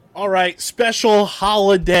All right, special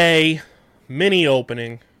holiday mini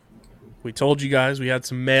opening. We told you guys we had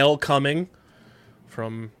some mail coming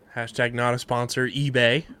from hashtag not a sponsor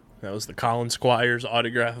eBay. That was the Colin Squires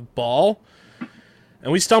autograph ball.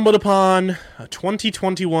 And we stumbled upon a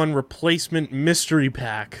 2021 replacement mystery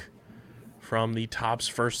pack from the Topps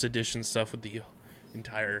first edition stuff with the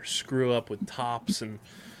entire screw up with Topps and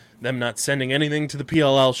them not sending anything to the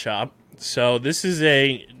PLL shop. So this is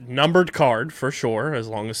a numbered card for sure, as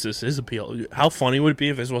long as this is a PLL. How funny would it be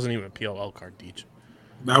if this wasn't even a PLL card, Deej?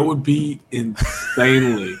 That would be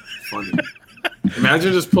insanely funny.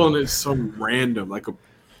 Imagine just pulling it some random, like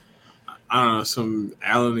some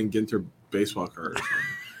Allen and Ginter baseball card or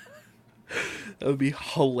something. That would be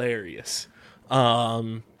hilarious.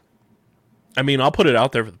 I mean, I'll put it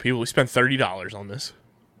out there for the people. We spent $30 on this.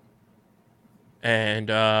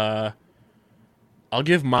 And I'll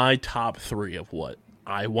give my top three of what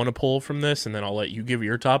I want to pull from this, and then I'll let you give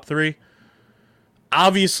your top three.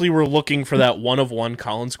 Obviously, we're looking for that one-of-one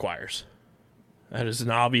Colin Squires. That is an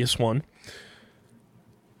obvious one.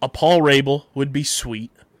 A Paul Rabel would be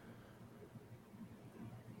sweet.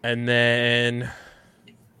 And then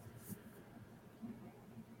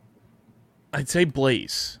I'd say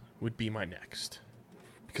Blaze would be my next.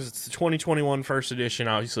 Because it's the 2021 first edition.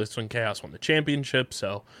 Obviously, it's when Chaos won the championship.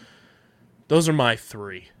 So those are my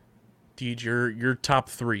three. Deej, your top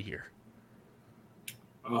three here.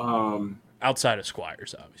 Outside of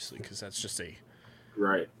Squires, obviously, because that's just a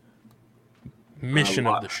mission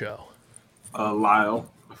of the show.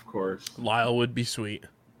 Lyle, of course. Lyle would be sweet.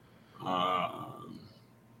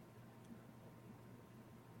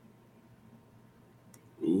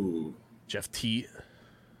 Jeff Teat.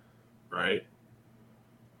 Right.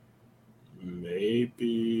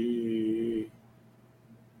 Maybe.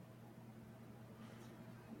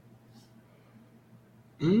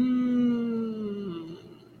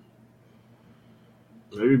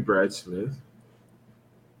 Maybe Brad Smith.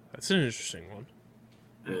 That's an interesting one.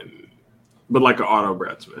 But like an auto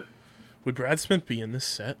Brad Smith. Would Brad Smith be in this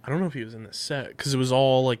set? I don't know if he was in this set because it was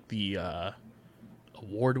all like the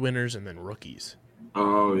award winners and then rookies.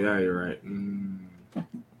 Oh, yeah, you're right.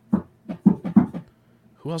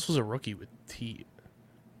 Who else was a rookie with T?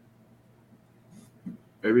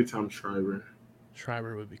 Maybe Tom Schreiber.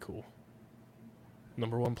 Schreiber would be cool.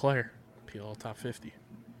 Number one player. PL top 50.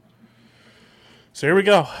 So here we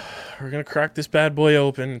go. We're going to crack this bad boy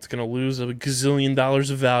open. It's going to lose a gazillion dollars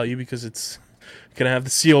of value because it's going to have the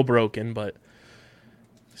seal broken, but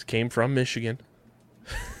this came from Michigan.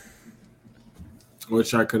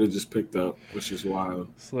 Which I could have just picked up, which is wild.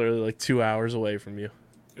 It's literally like 2 hours away from you.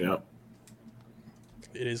 Yep.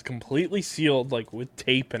 It is completely sealed, like with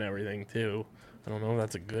tape and everything, too. I don't know if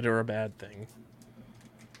that's a good or a bad thing.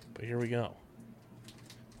 But here we go.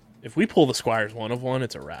 If we pull the Squires one-of-one,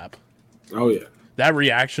 it's a wrap. Oh, yeah. That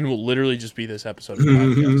reaction will literally just be this episode of the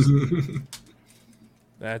podcast.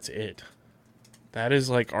 That's it. That is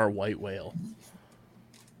like our white whale.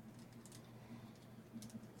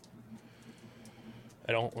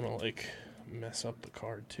 I don't want to like mess up the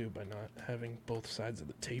card too by not having both sides of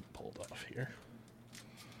the tape pulled off here.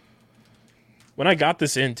 When I got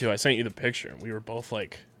this in too, I sent you the picture and we were both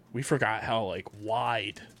like, we forgot how like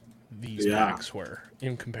wide these packs were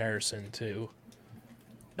in comparison to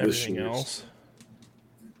everything else.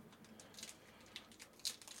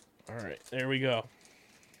 All right, there we go.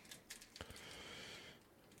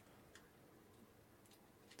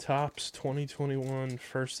 Topps 2021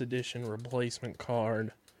 first edition replacement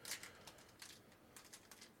card.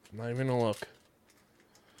 I'm not even going to look.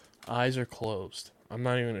 Eyes are closed. I'm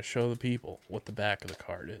not even going to show the people what the back of the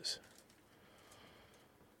card is.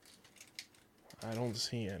 I don't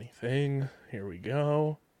see anything. Here we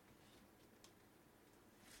go.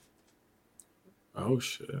 Oh,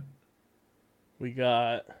 shit. We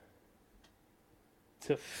got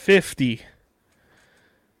to 50.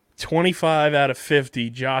 25 out of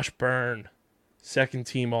 50, Josh Byrne, second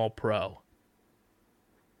team All-Pro.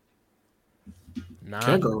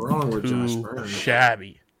 Can't go wrong with Josh Byrne.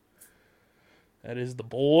 Shabby. That is the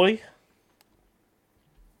boy.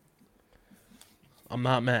 I'm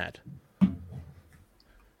not mad.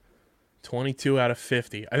 22 out of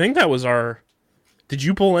 50. I think that was our... Did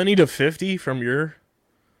you pull any to 50 from your...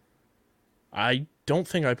 I don't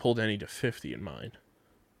think I pulled any to 50 in mine.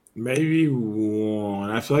 Maybe one.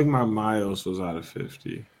 I feel like my Miles was out of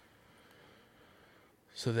 50.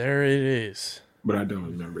 So there it is. But I don't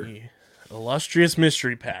remember. The illustrious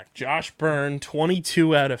mystery pack. Josh Byrne,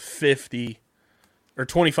 22 out of 50. Or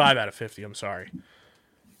 25 out of 50, I'm sorry.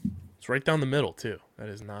 It's right down the middle, too. That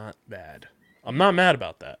is not bad. I'm not mad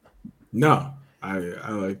about that. No.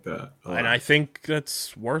 I like that. And I think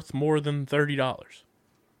that's worth more than $30.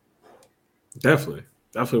 Definitely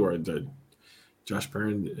worth it. Josh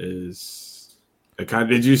Byrne is.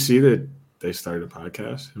 Did you see that they started a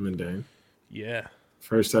podcast? Him and Dane. Yeah.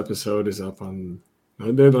 First episode is up on.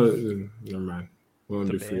 No, they don't. Never mind. We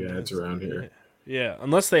won't do free ads around here. Yeah,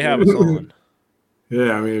 unless they have us on.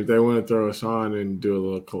 Yeah, I mean, if they want to throw us on and do a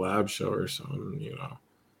little collab show or something, you know.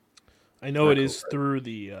 I know it is through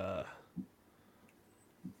the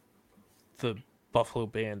Buffalo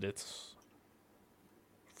Bandits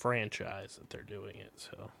franchise that they're doing it,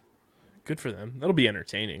 so good for them. That'll be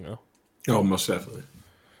entertaining, though. Oh, most definitely.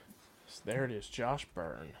 So there it is, Josh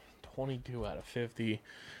Byrne, 22 out of 50.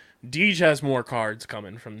 Deej has more cards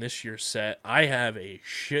coming from this year's set. I have a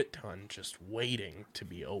shit ton just waiting to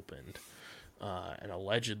be opened, and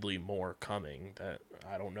allegedly more coming. That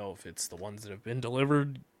I don't know if it's the ones that have been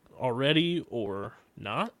delivered already or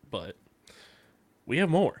not, but we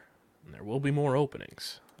have more, and there will be more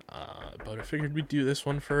openings. But I figured we'd do this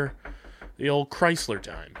one for the old Chrysler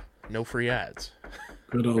time. No free ads.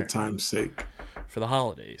 Good old time's sake. For the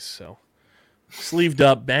holidays, so. Sleeved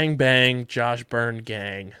up, bang, bang, Josh Byrne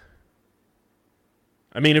gang.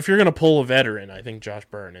 I mean, if you're going to pull a veteran, I think Josh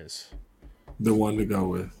Byrne is the one to go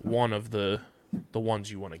with. One of the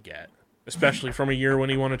ones you want to get. Especially from a year when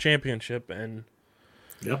he won a championship, and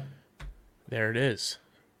yep, there it is.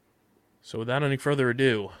 So without any further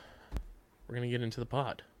ado, we're going to get into the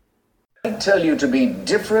pod. I tell you to be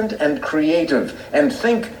different and creative and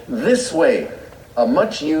think this way. A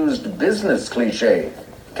much-used business cliche.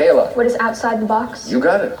 Kayla. What is outside the box? You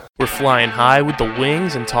got it. We're flying high with the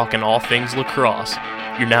wings and talking all things lacrosse.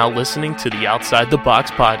 You're now listening to the Outside the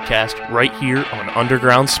Box podcast right here on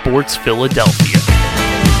Underground Sports Philadelphia.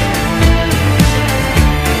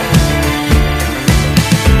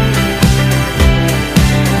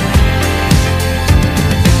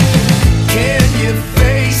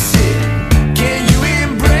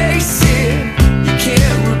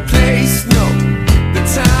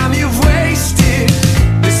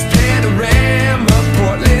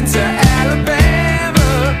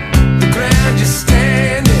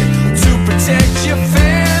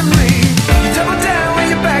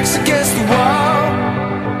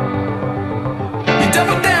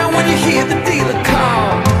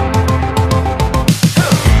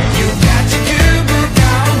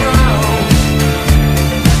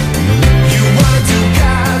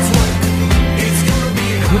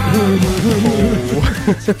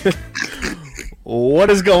 What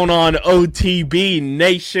is going on, OTB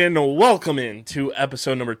Nation? Welcome into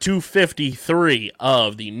episode number 253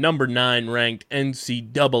 of the number 9 ranked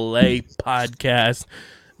NCAA podcast,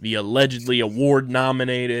 the allegedly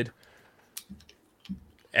award-nominated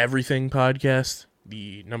Everything podcast,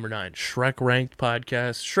 the number 9 Shrek ranked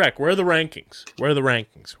podcast. Shrek, where are the rankings? Where are the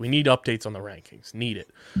rankings? We need updates on the rankings. Need it.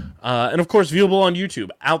 And of course, viewable on YouTube,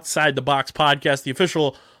 Outside the Box podcast, the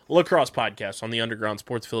official lacrosse podcast on the Underground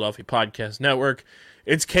Sports Philadelphia Podcast Network.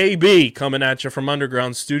 It's KB coming at you from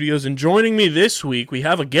Underground Studios, and joining me this week, we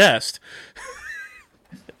have a guest.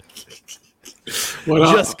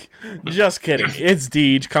 Just kidding. It's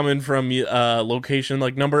Deej coming from location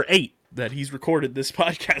like number 8 that he's recorded this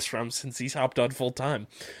podcast from since he's hopped on full time.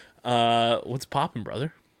 What's poppin',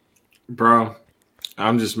 brother? Bro,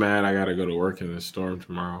 I'm just mad I gotta go to work in this storm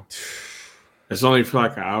tomorrow. It's only for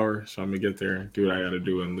like an hour, so I'm going to get there, do what I got to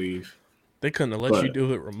do, and leave. They couldn't have let you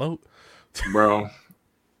do it remote. Bro.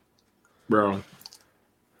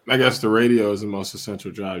 I guess the radio is the most essential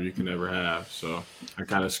job you can ever have, so I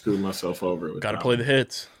kind of screwed myself over. Got to play the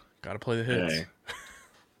hits. Hey.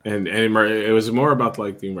 And it was more about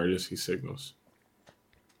like the emergency signals.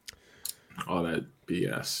 All that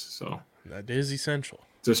BS, so. That is essential.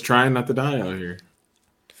 Just trying not to die out here.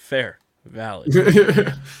 Fair. Valid.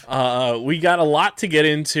 We got a lot to get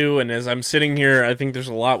into, and as I'm sitting here, I think there's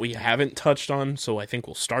a lot we haven't touched on, so I think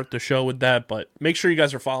we'll start the show with that. But make sure you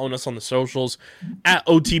guys are following us on the socials at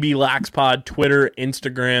OTBLaxPod, Twitter,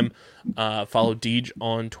 Instagram. Follow Deej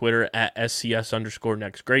on Twitter at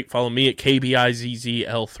SCS_NextGreat. Follow me at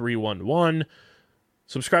KBIZZL311.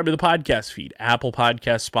 Subscribe to the podcast feed, Apple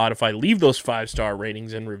Podcasts, Spotify. Leave those 5-star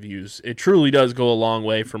ratings and reviews. It truly does go a long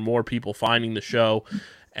way for more people finding the show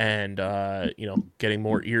and getting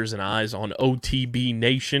more ears and eyes on OTB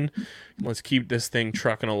Nation. Let's keep this thing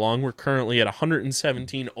trucking along. We're currently at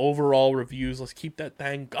 117 overall reviews. Let's keep that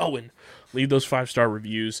thing going. Leave those 5-star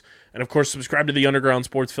reviews. And, of course, subscribe to the Underground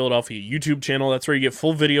Sports Philadelphia YouTube channel. That's where you get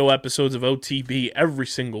full video episodes of OTB every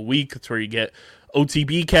single week. That's where you get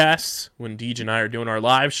OTB casts when Deej and I are doing our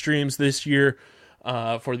live streams this year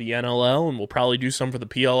for the NLL, and we'll probably do some for the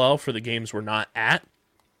PLL for the games we're not at.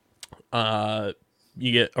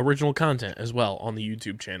 You get original content as well on the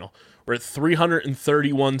YouTube channel. We're at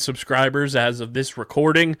 331 subscribers as of this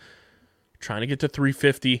recording. Trying to get to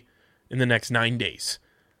 350 in the next 9 days.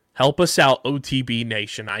 Help us out, OTB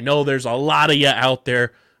Nation. I know there's a lot of you out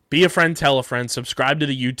there. Be a friend, tell a friend. Subscribe to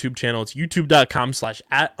the YouTube channel. It's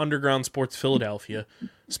youtube.com/@UndergroundSportsPhiladelphia.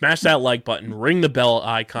 Smash that like button. Ring the bell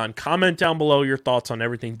icon. Comment down below your thoughts on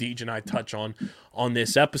everything Deej and I touch on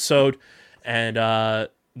this episode. And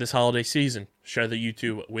this holiday season, share the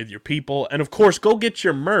YouTube with your people. And, of course, go get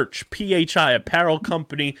your merch. PHI Apparel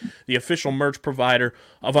Company, the official merch provider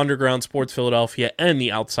of Underground Sports Philadelphia and the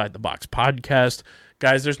Outside the Box podcast.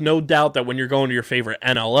 Guys, there's no doubt that when you're going to your favorite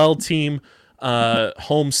NLL team,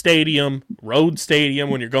 home stadium, road stadium,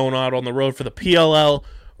 when you're going out on the road for the PLL,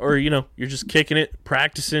 or, you're just kicking it,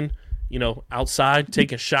 practicing, outside,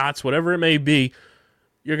 taking shots, whatever it may be,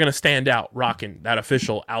 you're going to stand out rocking that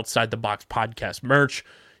official Outside the Box podcast merch.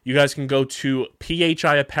 You guys can go to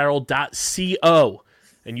phiapparel.co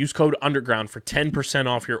and use code UNDERGROUND for 10%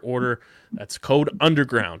 off your order. That's code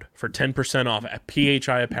UNDERGROUND for 10% off at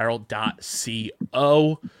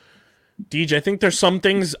phiapparel.co. Deej, I think there's some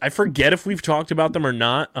things, I forget if we've talked about them or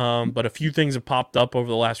not, but a few things have popped up over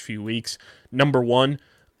the last few weeks. Number one,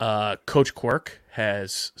 Coach Quirk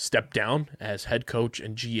has stepped down as head coach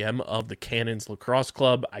and GM of the Cannons Lacrosse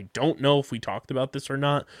Club. I don't know if we talked about this or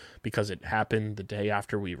not because it happened the day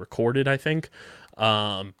after we recorded, I think.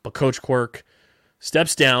 But Coach Quirk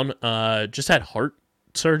steps down, just had heart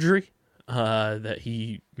surgery that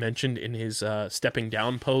he mentioned in his stepping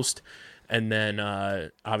down post. And then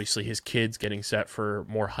obviously his kids getting set for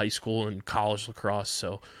more high school and college lacrosse.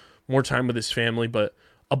 So more time with his family, but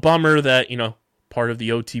a bummer that, part of the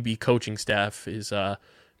OTB coaching staff is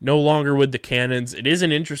no longer with the Cannons. It is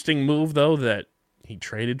an interesting move, though, that he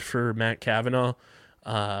traded for Matt Cavanaugh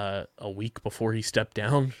a week before he stepped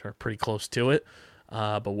down, or pretty close to it.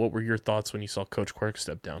 But what were your thoughts when you saw Coach Quirk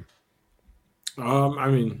step down?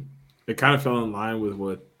 It kind of fell in line with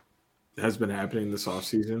what has been happening this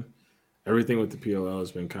offseason. Everything with the PLL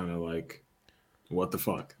has been kind of like, what the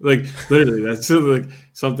fuck? Like, literally, that's like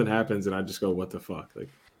something happens and I just go, what the fuck? Like,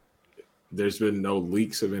 there's been no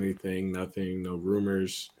leaks of anything, nothing, no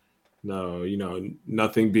rumors, no,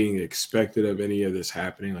 nothing being expected of any of this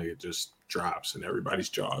happening. Like, it just drops and everybody's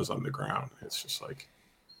jaw is on the ground. It's just like,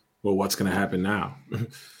 well, what's going to happen now?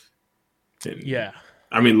 Yeah.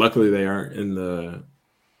 Luckily they aren't in the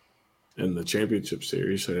championship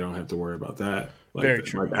series, so they don't have to worry about that.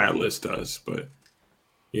 Like Atlas does. But,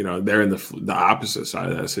 they're in the opposite side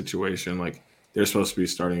of that situation. Like, they're supposed to be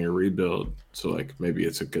starting a rebuild, so, like, maybe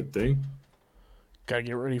it's a good thing. Got to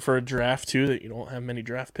get ready for a draft, too, that you don't have many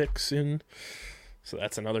draft picks in. So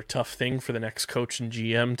that's another tough thing for the next coach and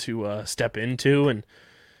GM to step into. And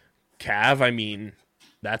Cav,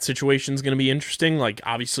 that situation's going to be interesting. Like,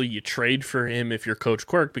 obviously, you trade for him if you're Coach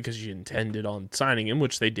Quirk because you intended on signing him,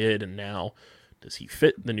 which they did. And now, does he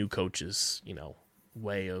fit the new coach's,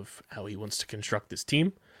 way of how he wants to construct this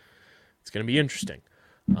team? It's going to be interesting.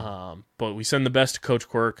 But we send the best to Coach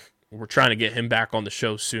Quirk. We're trying to get him back on the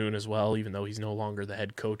show soon as well, even though he's no longer the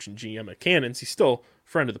head coach and GM at Cannons. He's still a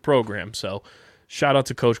friend of the program. So shout out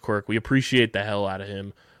to Coach Quirk. We appreciate the hell out of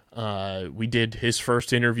him. We did his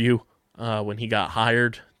first interview when he got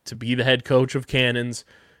hired to be the head coach of Cannons.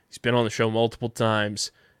 He's been on the show multiple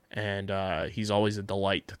times, and he's always a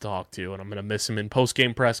delight to talk to. And I'm going to miss him in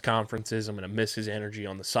post-game press conferences. I'm going to miss his energy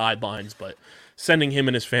on the sidelines, but sending him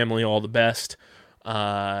and his family all the best.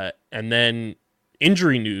 And then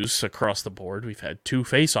injury news across the board. We've had 2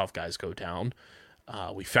 face-off guys go down.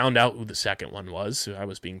 We found out who the second one was, who I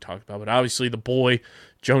was being talked about. But obviously the boy,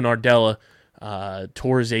 Joe Nardella,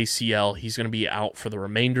 tore his ACL. He's going to be out for the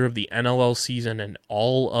remainder of the NLL season and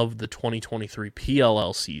all of the 2023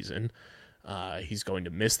 PLL season. He's going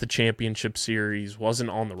to miss the championship series.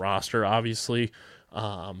 Wasn't on the roster, obviously.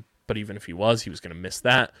 But even if he was going to miss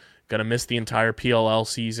that. Going to miss the entire PLL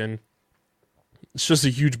season. It's just a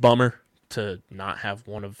huge bummer to not have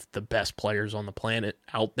one of the best players on the planet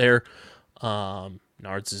out there.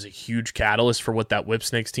 Nards is a huge catalyst for what that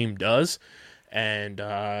Whipsnakes team does. And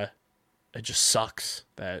it just sucks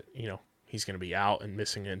that, he's going to be out and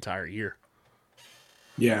missing an entire year.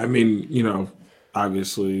 Yeah,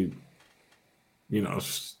 obviously,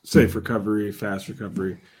 safe recovery, fast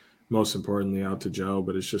recovery, most importantly out to Joe.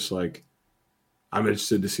 But it's just like, I'm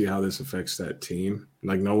interested to see how this affects that team.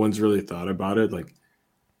 Like, no one's really thought about it. Like,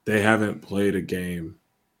 they haven't played a game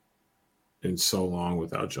in so long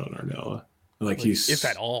without Joe Nardella. Like he's, if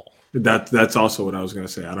at all. That's also what I was going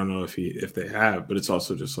to say. I don't know if they have, but it's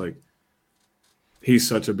also just like he's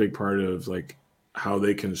such a big part of like how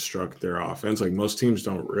they construct their offense. Like most teams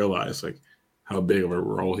don't realize like how big of a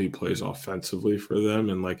role he plays offensively for them,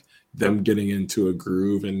 and like them getting into a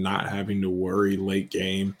groove and not having to worry late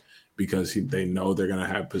game because they know they're going to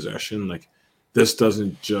have possession. Like this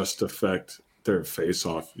doesn't just affect their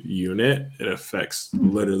face-off unit; it affects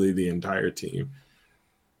literally the entire team,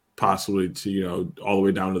 possibly to all the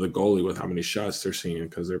way down to the goalie with how many shots they're seeing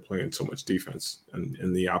because they're playing so much defense and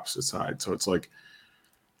in the opposite side. So it's like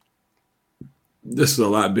this is a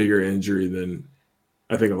lot bigger injury than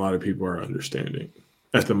I think a lot of people are understanding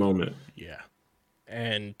at the moment. Yeah.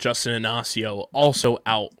 And Justin Inacio also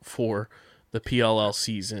out for the PLL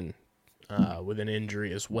season with an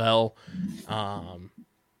injury as well.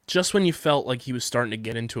 Just when you felt like he was starting to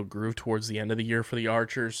get into a groove towards the end of the year for the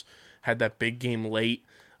Archers, had that big game late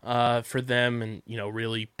for them and,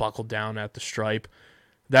 really buckled down at the stripe.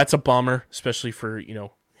 That's a bummer, especially for,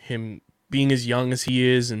 him being as young as he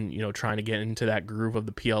is and, trying to get into that groove of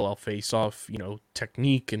the PLL face-off,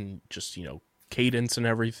 technique and just, cadence and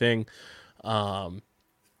everything.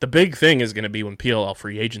 The big thing is going to be when PLL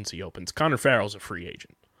free agency opens. Connor Farrell's a free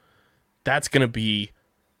agent. That's going to be,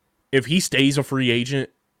 if he stays a free agent,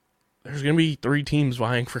 there's going to be 3 teams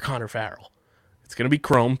vying for Connor Farrell. It's going to be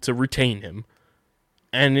Chrome to retain him.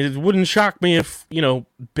 And it wouldn't shock me if,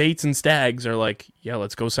 Bates and Stags are like, yeah,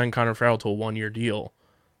 let's go sign Connor Farrell to a 1-year deal.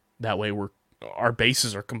 That way our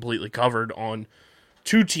bases are completely covered on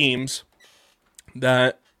 2 teams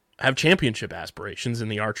that have championship aspirations in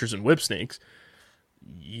the Archers and Whipsnakes.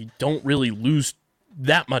 You don't really lose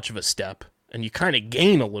that much of a step, and you kind of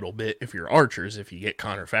gain a little bit if you're Archers if you get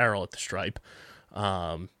Connor Farrell at the stripe.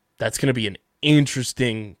 That's going to be an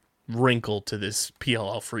interesting wrinkle to this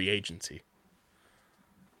PLL free agency.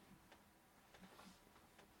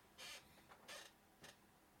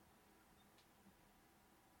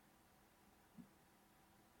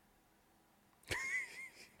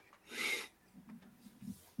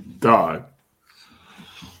 Dog.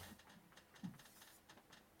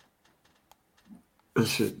 This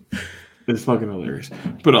shit is fucking hilarious.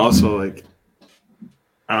 But also, like,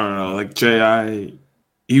 I don't know, like J.I.,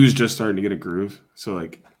 he was just starting to get a groove. So,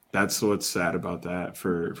 like, that's what's sad about that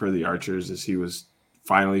for the Archers is he was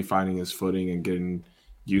finally finding his footing and getting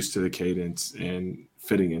used to the cadence and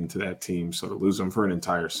fitting into that team. So to lose him for an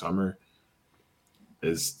entire summer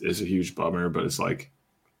is a huge bummer. But it's like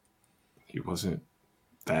he wasn't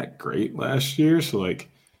that great last year, so like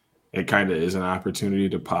it kind of is an opportunity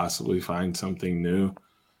to possibly find something new.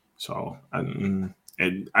 So I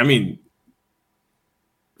mean,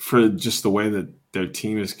 for just the way that their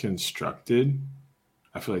team is constructed,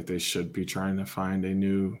 I feel like they should be trying to find a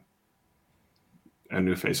new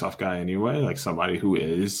face-off guy anyway, like somebody who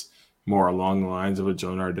is more along the lines of a Joe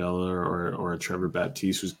Nardella or a Trevor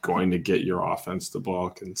Baptiste who's going to get your offense the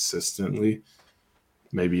ball consistently.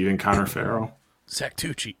 Maybe even Connor Farrell. Zach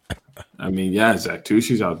Tucci. I mean, yeah, Zach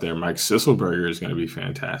Tucci's out there. Mike Sisselberger is going to be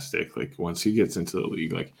fantastic. Like, once he gets into the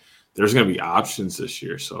league, like, there's going to be options this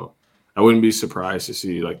year. So I wouldn't be surprised to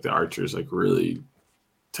see, like, the Archers, like, really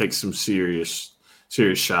take some serious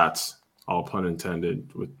shots, all pun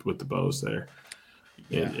intended, with the Bows there.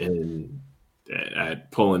 Yeah. And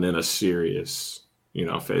at pulling in a serious,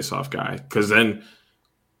 face-off guy. Because then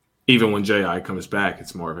even when J.I. comes back,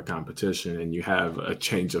 it's more of a competition, and you have a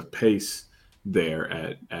change of pace there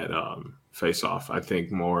at face-off. I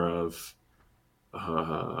think more of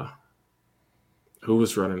who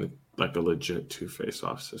was running like a legit 2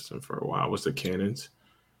 face-off system for a while was the Cannons.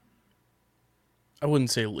 I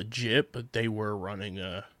wouldn't say legit, but they were running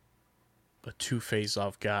a 2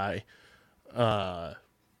 face-off guy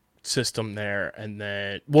system there, and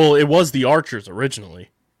then it was the Archers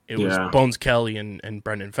originally. It was Bones Kelly and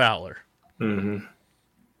Brendan Fowler. Mm-hmm.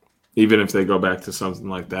 Even if they go back to something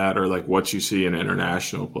like that, or like what you see in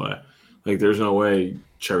international play, like there's no way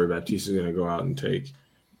Trevor Baptiste is going to go out and take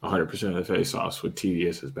 100% of the face-offs with TD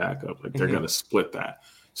as his backup. Like they're going to split that.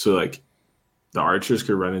 So like the Archers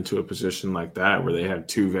could run into a position like that where they have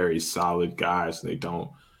 2 very solid guys and they don't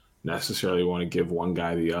necessarily want to give one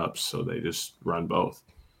guy the ups, so they just run both.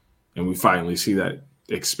 And we finally see that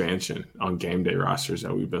expansion on game day rosters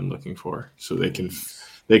that we've been looking for, so they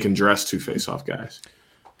can dress 2 face-off guys.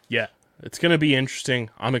 Yeah, it's going to be interesting.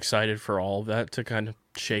 I'm excited for all of that to kind of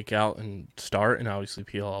shake out and start. And obviously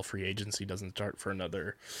PLL free agency doesn't start for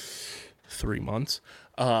another 3 months.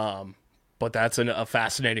 But that's a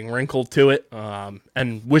fascinating wrinkle to it.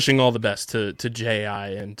 And wishing all the best to J.I.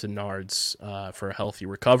 and to Nards for a healthy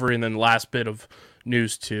recovery. And then last bit of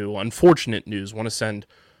news too, unfortunate news. Want to send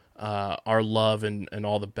our love and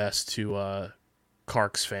all the best to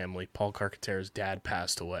Kark's family. Paul Carcaterra's dad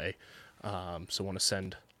passed away. So want to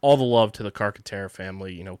send all the love to the Carcaterra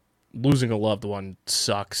family. You know, losing a loved one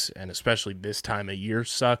sucks, and especially this time of year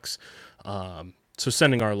sucks. So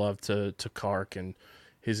sending our love to Kark and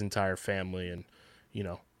his entire family, and you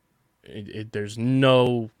know, there's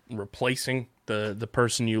no replacing the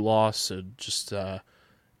person you lost. So just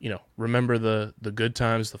you know, remember the good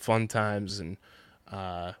times, the fun times, and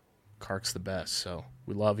Kark's the best. So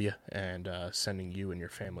we love you, and sending you and your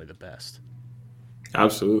family the best.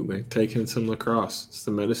 Absolutely. Take in some lacrosse. It's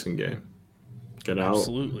the medicine game. Get out.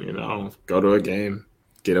 Absolutely. You know, go to a game.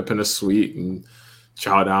 Get up in a suite and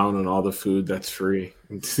chow down on all the food that's free.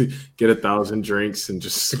 Get 1,000 drinks and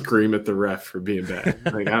just scream at the ref for being bad.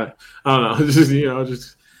 Like I don't know.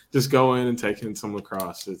 Just go in and take in some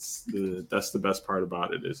lacrosse. That's the best part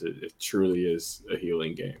about it. Is it truly is a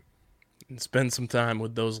healing game. And spend some time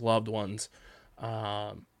with those loved ones.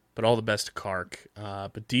 But all the best to Kark.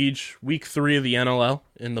 But Deej, week 3 of the NLL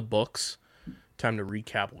in the books. Time to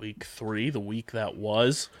recap week 3, the week that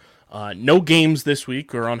was. No games this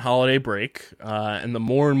week. We're on holiday break. And the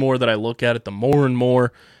more and more that I look at it, the more and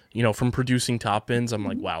more, you know, from producing top ends, I'm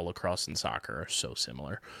like, wow, lacrosse and soccer are so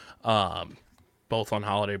similar. Both on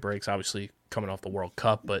holiday breaks, obviously coming off the World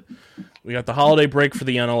Cup, but we got the holiday break for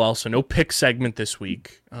the NLL, so no pick segment this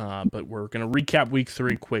week. But we're going to recap week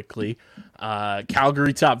 3 quickly.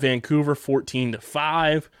 Calgary top Vancouver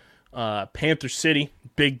 14-5. Panther City,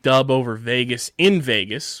 big dub over Vegas in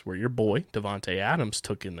Vegas, where your boy, Devontae Adams,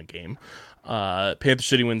 took in the game. Panther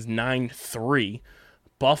City wins 9-3.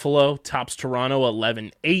 Buffalo tops Toronto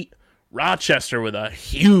 11-8. Rochester with a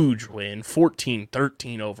huge win,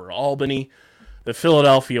 14-13 over Albany. The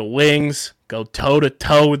Philadelphia Wings go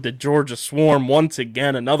toe-to-toe with the Georgia Swarm once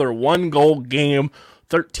again. Another one-goal game,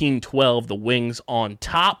 13-12, the Wings on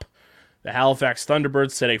top. The Halifax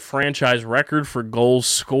Thunderbirds set a franchise record for goals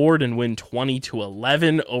scored and win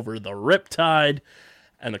 20-11 over the Riptide.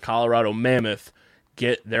 And the Colorado Mammoth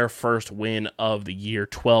get their first win of the year,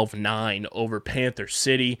 12-9 over Panther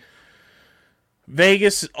City.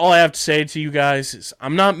 Vegas, all I have to say to you guys is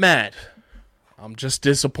I'm not mad. I'm just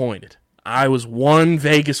disappointed. I was one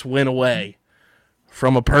Vegas win away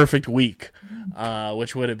from a perfect week,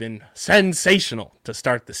 which would have been sensational to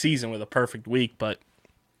start the season with a perfect week, but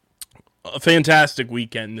a fantastic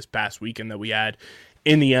weekend this past weekend that we had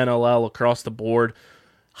in the NLL across the board.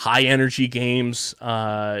 High energy games,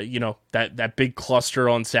 you know, that big cluster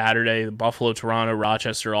on Saturday, the Buffalo, Toronto,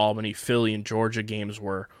 Rochester, Albany, Philly, and Georgia games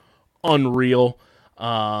were unreal.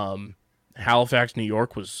 Halifax, New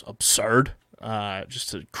York was absurd.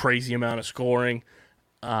 Just a crazy amount of scoring.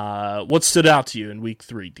 What stood out to you in week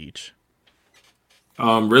 3, Deech?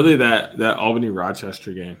 Really that Albany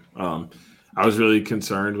Rochester game. I was really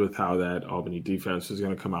concerned with how that Albany defense was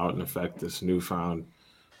going to come out and affect this newfound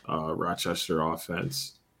Rochester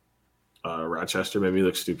offense. Rochester made me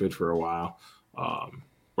look stupid for a while.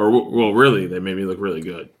 Really, they made me look really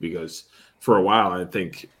good because for a while, I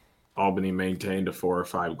think Albany maintained a 4 or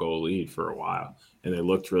 5 goal lead for a while. And they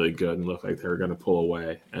looked really good and looked like they were going to pull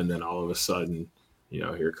away. And then all of a sudden, you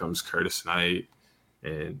know, here comes Curtis Knight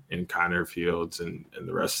and Connor Fields and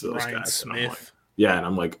the rest of those Ryan guys. Smith. And I'm like, yeah, and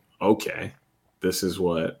I'm like, okay, this is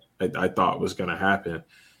what I thought was going to happen.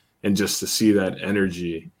 And just to see that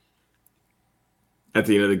energy at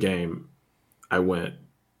the end of the game, I went,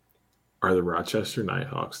 are the Rochester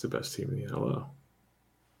Nighthawks the best team in the NLL?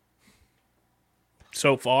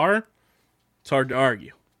 So far, it's hard to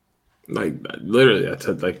argue. Like literally,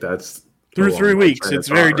 that's through 3 weeks. It's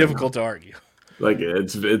very difficult to argue. Like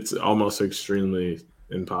it's almost extremely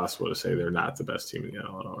impossible to say they're not the best team in the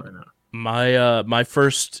NLL right now. My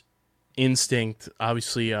first instinct,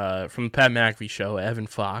 obviously, from the Pat McAfee show, Evan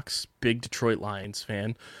Fox, big Detroit Lions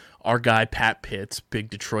fan. Our guy Pat Pitts, big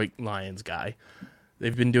Detroit Lions guy.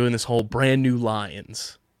 They've been doing this whole brand new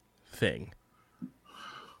Lions thing.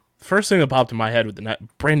 First thing that popped in my head with the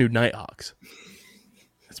brand new Nighthawks.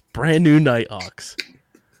 It's brand new Nighthawks.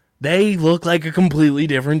 They look like a completely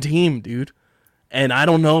different team, dude. And I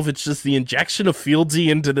don't know if it's just the injection of Fieldsy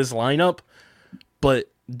into this lineup,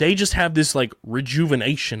 but they just have this like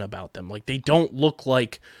rejuvenation about them. Like they don't look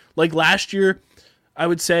like last year. I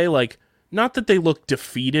would say like not that they looked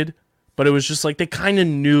defeated, but it was just like they kind of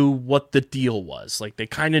knew what the deal was. Like they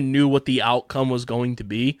kind of knew what the outcome was going to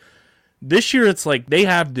be. This year, it's like they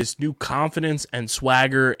have this new confidence and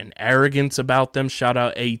swagger and arrogance about them. Shout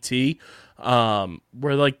out AT,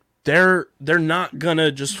 where like they're not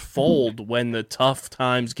gonna just fold when the tough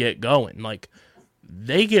times get going. Like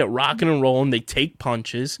they get rocking and rolling, they take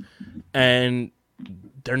punches, and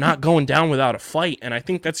they're not going down without a fight. And I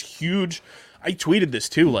think that's huge. I tweeted this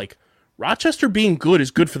too. Like Rochester being good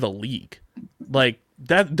is good for the league. Like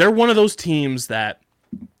that, they're one of those teams that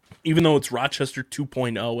even though it's Rochester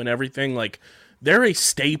 2.0 and everything, like they're a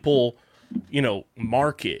staple,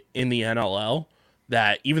 market in the NLL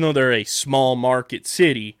that even though they're a small market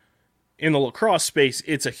city in the lacrosse space,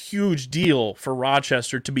 it's a huge deal for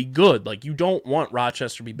Rochester to be good. Like you don't want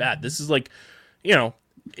Rochester to be bad. This is like,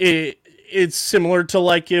 it's similar to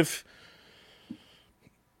like if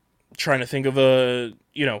trying to think of a,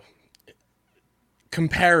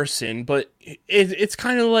 comparison, but it's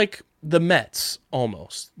kind of like the Mets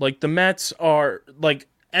almost. Like the Mets are like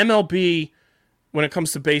MLB when it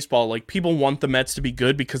comes to baseball, like people want the Mets to be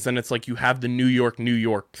good because then it's like you have the New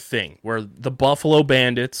York thing where the Buffalo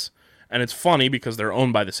Bandits, and it's funny because they're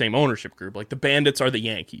owned by the same ownership group. Like the Bandits are the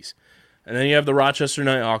Yankees. And then you have the Rochester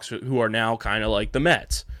Nighthawks who are now kind of like the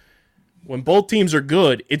Mets. When both teams are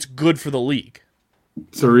good, it's good for the league.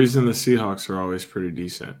 It's the reason the Seahawks are always pretty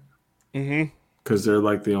decent. Mm-hmm. Because they're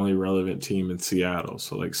like the only relevant team in Seattle.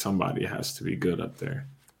 So like somebody has to be good up there.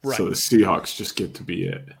 Right. So the Seahawks just get to be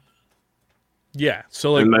it. Yeah.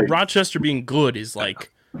 So like Rochester being good is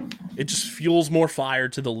like, it just fuels more fire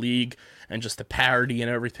to the league and just the parity and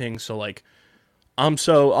everything. So like, I'm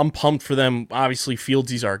pumped for them. Obviously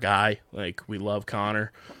Fieldsy's our guy. Like we love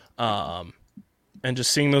Connor. And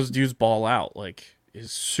just seeing those dudes ball out like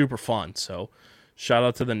is super fun. So shout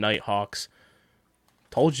out to the Nighthawks.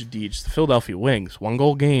 Told you, Deej, the Philadelphia Wings,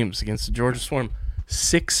 1-goal games against the Georgia Swarm.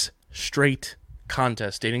 6 straight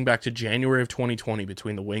contests dating back to January of 2020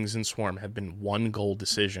 between the Wings and Swarm have been 1-goal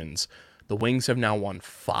decisions. The Wings have now won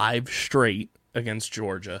 5 straight against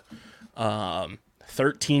Georgia.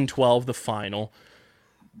 13-12 the final.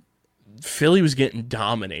 Philly was getting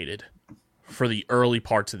dominated for the early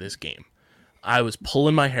parts of this game. I was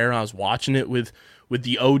pulling my hair. I was watching it with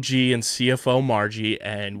the OG and CFO Margie,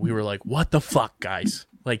 and we were like, what the fuck, guys?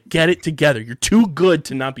 Like, get it together. You're too good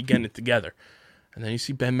to not be getting it together. And then you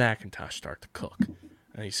see Ben McIntosh start to cook.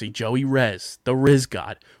 And you see Joey Rez, the Riz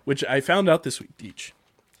God, which I found out this week, Deech.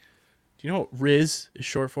 Do you know what Riz is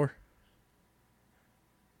short for?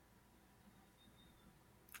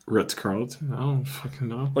 Ritz Carlton? I don't fucking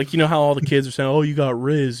know. Like, you know how all the kids are saying, oh, you got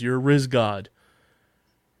Riz, you're a Riz God.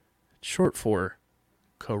 It's short for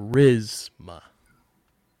charisma.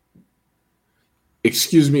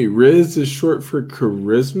 Excuse me, Riz is short for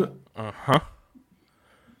charisma? Uh-huh.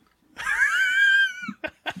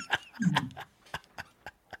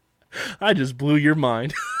 I just blew your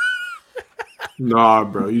mind. Nah,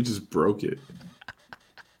 bro, you just broke it.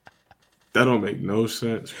 That don't make no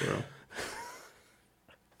sense, bro.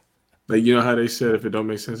 Like, you know how they said if it don't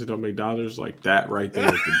make sense, it don't make dollars? Like, that right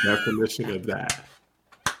there is the definition of that.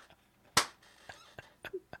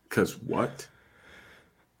 Because what?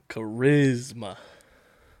 Charisma.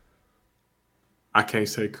 I can't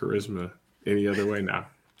say charisma any other way now.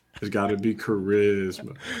 It's got to be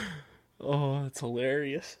charisma. Oh, that's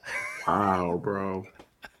hilarious. Wow, bro.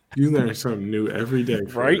 You learn something new every day,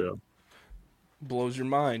 for right? real. Blows your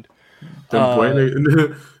mind.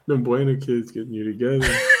 Them Buena kids getting you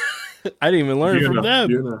together. I didn't even learn from them.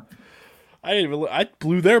 Buena. I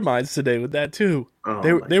blew their minds today with that too.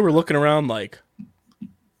 Oh, they were looking around like,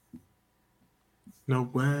 no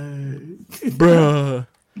way, bruh.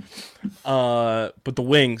 But the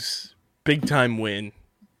Wings, big time win.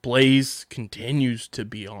 Blaze continues to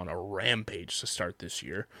be on a rampage to start this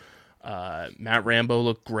year. Matt Rambo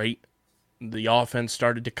looked great. The offense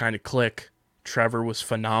started to kind of click. Trevor was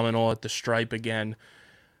phenomenal at the stripe again.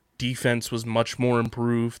 Defense was much more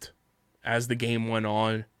improved as the game went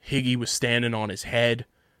on. Higgy was standing on his head,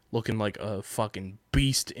 looking like a fucking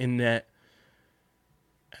beast in net.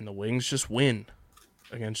 And the Wings just win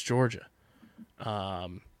against Georgia.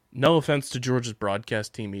 No offense to Georgia's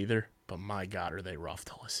broadcast team either, but my God, are they rough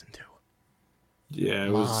to listen to. Yeah,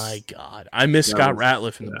 my God. I miss Scott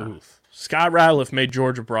Ratliff in the booth. Scott Ratliff made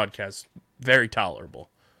Georgia broadcast very tolerable.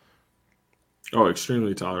 Oh,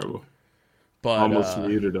 extremely tolerable. But almost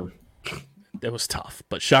muted him. It was tough.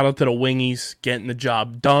 But shout out to the Wingies getting the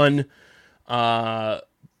job done.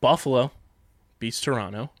 Buffalo beats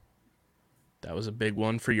Toronto. That was a big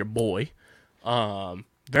one for your boy.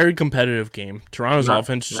 Very competitive game. Toronto's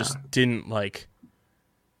offense just didn't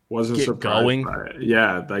wasn't get surprised going. By it.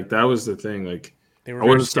 Yeah, that was the thing. They were I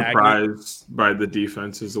wasn't stagnant. surprised by the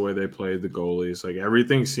defenses, the way they played, the goalies.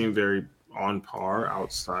 Everything seemed very on par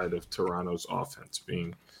outside of Toronto's offense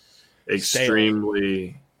being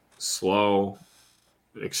extremely slow,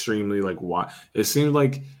 extremely it seemed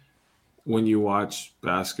like when you watch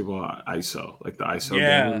basketball ISO, the ISO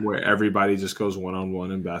game where everybody just goes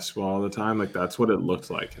one-on-one in basketball all the time. That's what it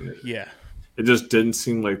looked like. And it just didn't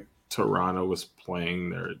seem like Toronto was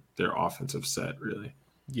playing their offensive set really.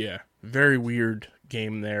 Yeah, very weird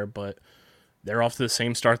game there, but they're off to the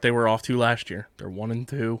same start they were off to last year. They're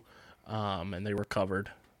 1-2, and they recovered.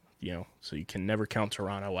 So you can never count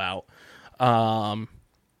Toronto out.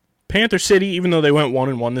 Panther City, even though they went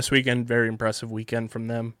 1-1 this weekend, very impressive weekend from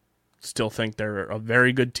them. Still think they're a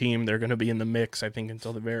very good team. They're going to be in the mix, I think,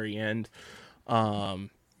 until the very end.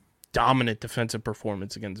 Dominant defensive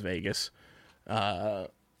performance against Vegas. And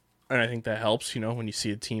I think that helps, when you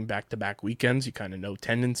see a team back-to-back weekends, you kind of know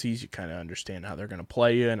tendencies, you kind of understand how they're going to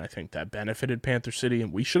play you, and I think that benefited Panther City,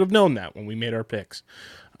 and we should have known that when we made our picks.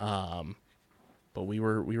 But we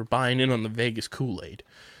were buying in on the Vegas Kool-Aid.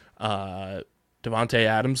 Devontae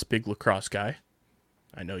Adams, big lacrosse guy.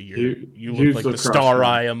 I know you look like the star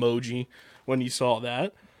eye emoji when you saw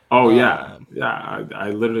that. Oh yeah. I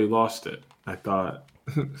literally lost it. I thought,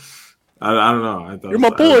 I don't know. I thought you're my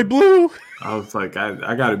boy, Blue. I was like,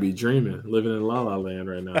 I got to be dreaming, living in La La Land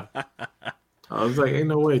right now. I was like, ain't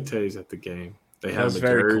no way Tay's at the game. They have a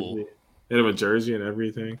jersey. Cool. They have a jersey and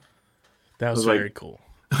everything. That was very cool.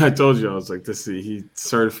 I told you, I was like, he's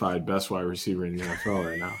certified best wide receiver in the NFL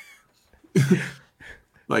right now.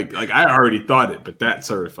 like I already thought it, but that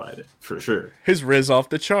certified it for sure. His Riz off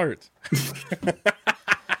the charts.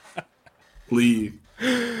 Leave.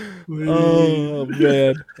 Oh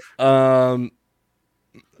man.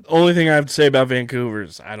 Only thing I have to say about Vancouver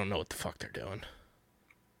is I don't know what the fuck they're doing.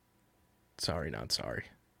 Sorry, not sorry.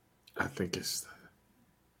 I think it's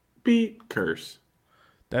beat curse.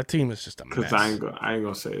 That team is just a mess. Because I ain't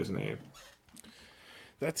gonna say his name.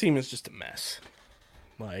 That team is just a mess.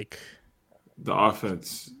 Like, the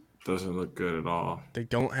offense doesn't look good at all. They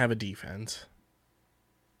don't have a defense.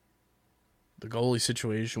 The goalie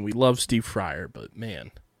situation, we love Steve Fryer, but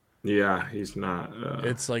man. Yeah, he's not.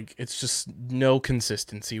 It's just no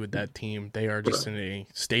consistency with that team. They are just in a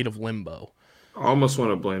state of limbo. I almost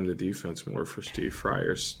want to blame the defense more for Steve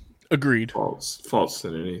Fryer's faults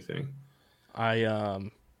than anything.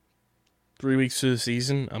 3 weeks to the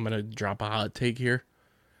season, I'm going to drop a hot take here.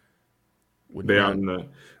 Are they on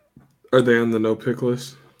the no pick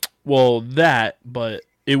list? Well, but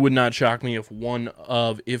it would not shock me if one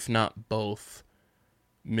of, if not both,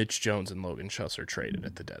 Mitch Jones and Logan Schuss are traded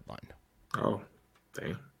at the deadline. Oh,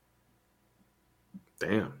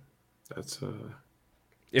 damn. That's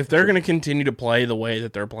if they're going to continue to play the way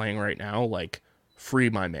that they're playing right now, like, free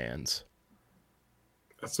my mans.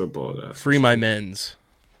 That's a bold ass. Free my men's.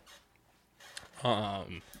 That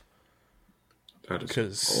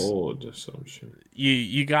is bold assumption.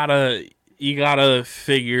 You gotta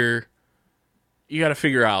figure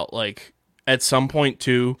out, like, at some point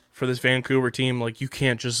too, for this Vancouver team, like, you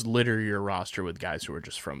can't just litter your roster with guys who are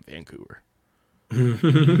just from Vancouver.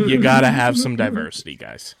 You gotta have some diversity,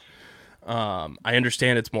 guys. I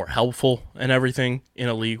understand it's more helpful and everything in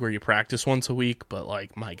a league where you practice once a week, but,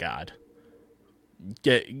 like, my God,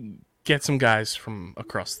 get some guys from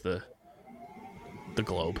across the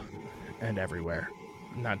globe and everywhere,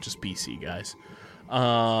 not just BC guys.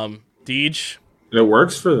 Deej, it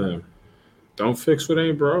works for them. Don't fix what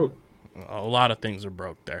ain't broke. A lot of things are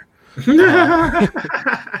broke there.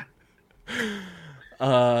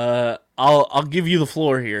 I'll give you the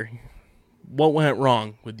floor here. What went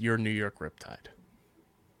wrong with your New York Riptide?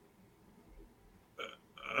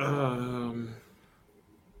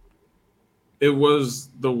 It was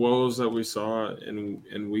the woes that we saw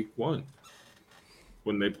in week 1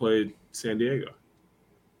 when they played San Diego.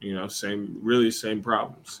 Same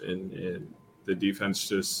problems. And the defense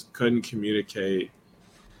just couldn't communicate,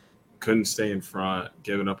 couldn't stay in front,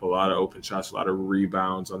 giving up a lot of open shots, a lot of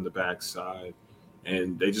rebounds on the backside,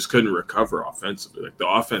 and they just couldn't recover offensively. Like, the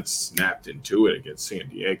offense snapped into it against San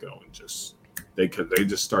Diego, and they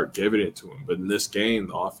just start giving it to them. But in this game,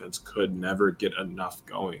 the offense could never get enough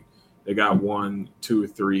going. They got 1, 2,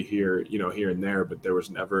 3 here, here and there, but there was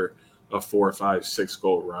never a 4, 5, 6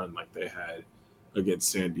 goal run like they had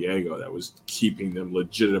against San Diego that was keeping them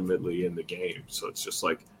legitimately in the game. So it's just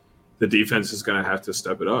like the defense is going to have to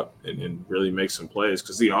step it up and really make some plays,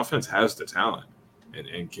 because the offense has the talent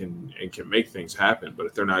and can make things happen. But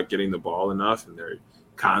if they're not getting the ball enough and they're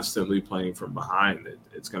constantly playing from behind,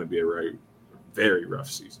 it's going to be a very, very rough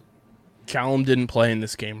season. Callum didn't play in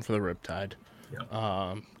this game for the Riptide.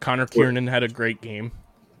 Yeah. Connor Kiernan had a great game,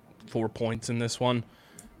 4 points in this one.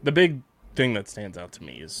 The big thing that stands out to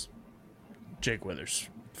me is Jake Withers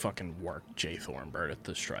fucking worked Jay Thornburg at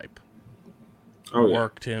the stripe. Oh, yeah.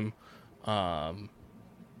 Worked him.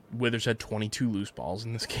 Withers had 22 loose balls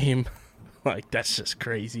in this game. Like, that's just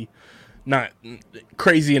crazy. Not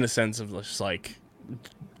crazy in a sense of just, like,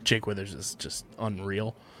 Jake Withers is just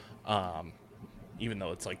unreal. Even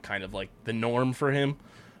though it's, like, kind of like the norm for him.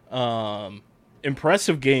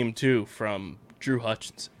 Impressive game, too, from Drew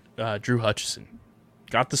Hutchinson. Drew Hutchison.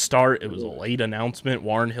 Got the start. It was a late announcement.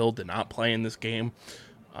 Warren Hill did not play in this game.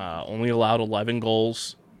 Only allowed 11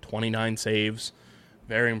 goals, 29 saves.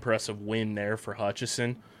 Very impressive win there for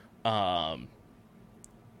Hutchison. Mike,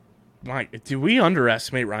 did we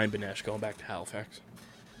underestimate Ryan Benesh going back to Halifax?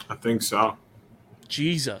 I think so.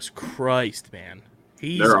 Jesus Christ, man.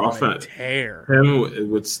 He's Their on offense. a tear. Him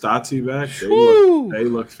with Stati back, they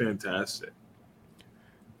look fantastic.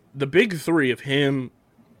 The big three of him,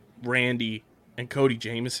 Randy, and Cody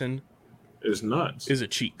Jamieson It's nuts. is a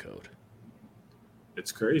cheat code.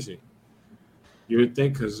 It's crazy. You would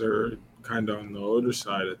think because they're kind of on the older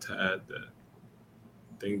side of Tad that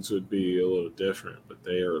things would be a little different, but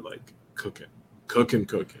they are like cooking.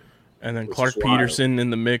 And then Which Clark is wild. Peterson in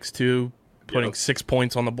the mix too, putting 6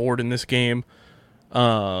 points on the board in this game.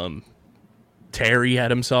 Terry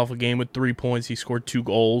had himself a game with 3 points. He scored 2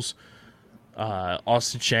 goals.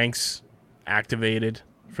 Austin Shanks activated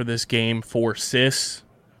for this game, 4 assists.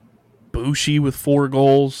 Bushi with 4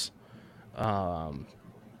 goals.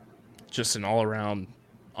 Just an all-around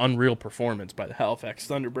unreal performance by the Halifax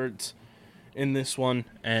Thunderbirds in this one,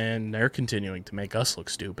 and they're continuing to make us look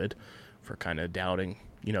stupid for kind of doubting,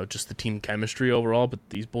 just the team chemistry overall, but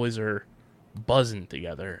these boys are buzzing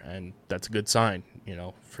together, and that's a good sign,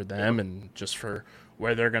 for them and just for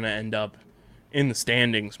where they're going to end up in the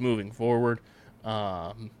standings moving forward.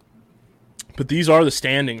 But these are the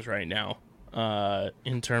standings right now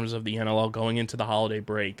in terms of the NLL going into the holiday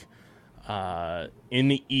break. In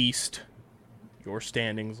the East, your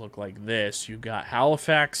standings look like this. You've got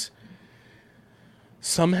Halifax.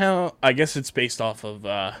 Somehow, I guess it's based off of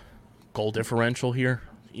goal differential here,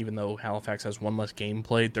 even though Halifax has 1 less game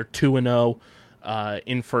played. They're 2-0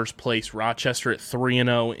 in first place. Rochester at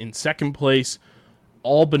 3-0 in second place.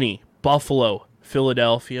 Albany, Buffalo,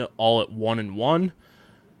 Philadelphia, all at 1-1.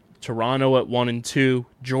 Toronto at 1-2.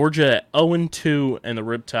 Georgia at 0-2, and the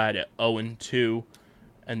Riptide at 0-2.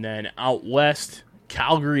 And then out west,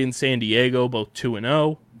 Calgary and San Diego, both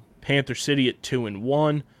 2-0. Panther City at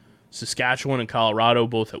 2-1. Saskatchewan and Colorado,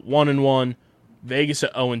 both at 1-1. Vegas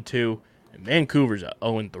at 0-2. And Vancouver's at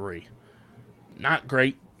 0-3. Not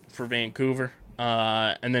great for Vancouver.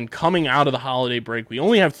 And then coming out of the holiday break, we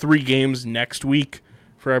only have 3 games next week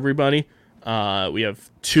for everybody. We have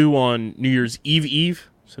 2 on New Year's Eve,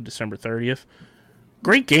 so December 30th.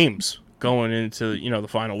 Great games going into the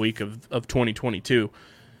final week of 2022.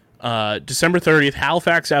 December 30th,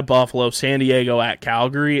 Halifax at Buffalo, San Diego at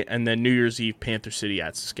Calgary, and then New Year's Eve, Panther City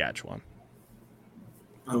at Saskatchewan.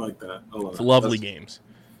 I like that. I love It's it. lovely games.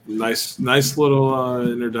 Nice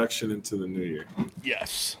little introduction into the new year.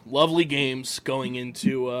 Yes, lovely games going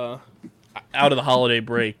into out of the holiday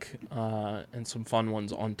break, and some fun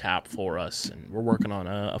ones on tap for us. And we're working on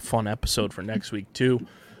a fun episode for next week too.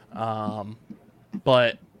 But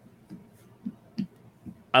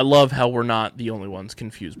I love how we're not the only ones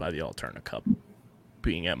confused by the Alterna Cup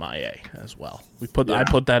being MIA as well. I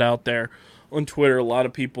put that out there on Twitter. A lot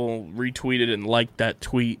of people retweeted and liked that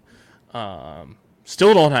tweet.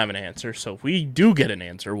 Still don't have an answer, so if we do get an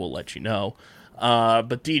answer, we'll let you know.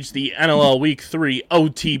 But Deej, the NLL Week 3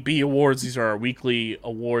 OTB Awards, these are our weekly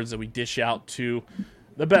awards that we dish out to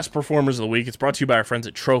the best performers of the week. It's brought to you by our friends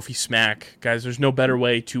at Trophy Smack. Guys, there's no better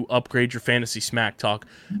way to upgrade your fantasy smack talk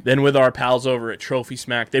than with our pals over at Trophy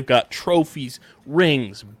Smack. They've got trophies,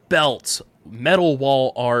 rings, belts, metal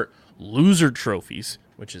wall art, loser trophies,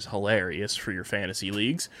 which is hilarious for your fantasy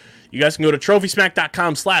leagues. You guys can go to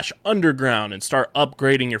trophysmack.com/underground and start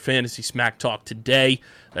upgrading your fantasy smack talk today.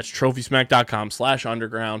 That's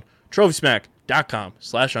trophysmack.com/underground.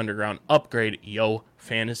 trophysmack.com/underground. Upgrade yo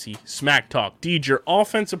fantasy smack talk. Deej, your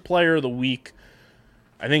offensive player of the week.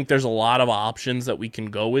 I think there's a lot of options that we can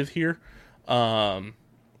go with here. I'm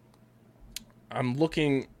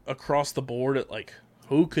looking across the board at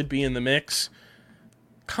who could be in the mix.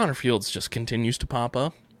 Connor Fields just continues to pop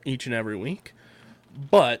up each and every week.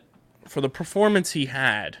 But for the performance he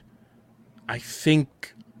had, I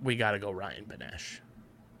think we got to go Ryan Benesh.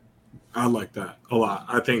 I like that a lot.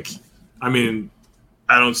 I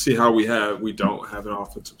don't see how we don't have an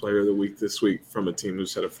offensive player of the week this week from a team who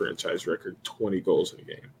set a franchise record 20 goals in a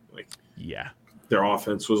game. Yeah. Their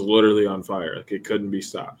offense was literally on fire. It couldn't be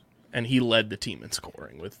stopped. And he led the team in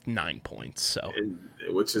scoring with 9 points.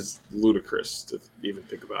 Which is ludicrous to even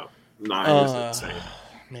think about. 9 is insane.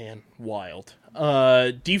 Man, wild.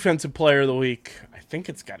 Defensive player of the week. I think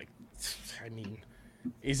it's got to.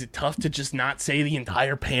 Is it tough to just not say the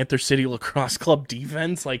entire Panther City Lacrosse Club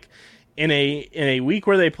defense? In a week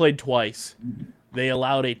where they played twice, they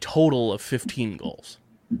allowed a total of 15 goals.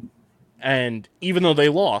 And even though they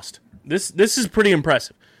lost, this is pretty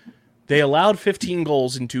impressive. They allowed 15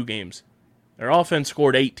 goals in 2 games. Their offense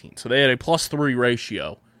scored 18, so they had a +3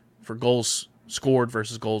 ratio for goals scored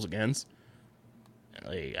versus goals against.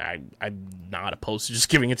 I'm not opposed to just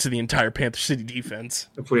giving it to the entire Panther City defense.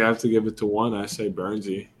 If we have to give it to one, I say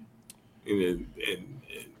Burnsy. And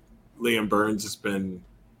Liam Burns has been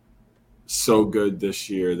so good this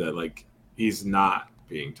year that like he's not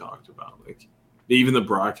being talked about. Like even the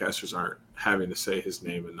broadcasters aren't having to say his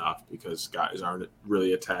name enough because guys aren't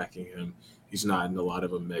really attacking him. He's not in a lot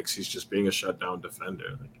of a mix. He's just being a shutdown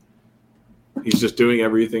defender. Like, he's just doing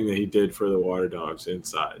everything that he did for the Water Dogs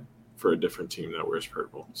inside for a different team that wears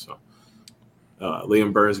purple. So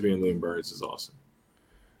Liam Burns being Liam Burns is awesome.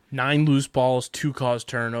 9 loose balls, 2 caused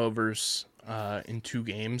turnovers in 2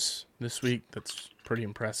 games this week. That's pretty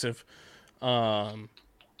impressive. Yeah,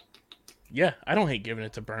 I don't hate giving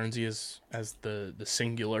it to Burnsy as the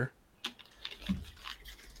singular.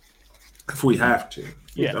 If we have to.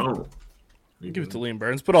 Yeah. Don't. Give it to Liam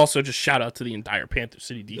Burns, but also just shout out to the entire Panther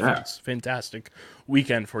City defense. Yeah. Fantastic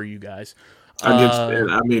weekend for you guys.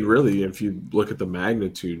 And I mean, really, if you look at the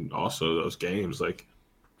magnitude also of those games, like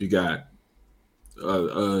you got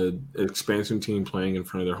an expansion team playing in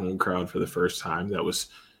front of their home crowd for the first time. That was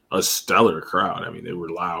a stellar crowd. I mean, they were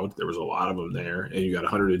loud. There was a lot of them there. And you got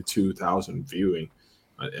 102,000 viewing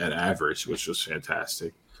at average, which was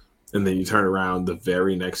fantastic. And then you turn around the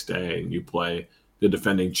very next day and you play the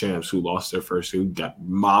defending champs who got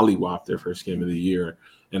mollywopped their first game of the year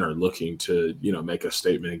and are looking to, make a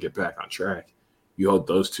statement and get back on track. You hold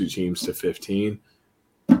those 2 teams to 15.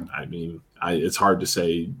 I mean, it's hard to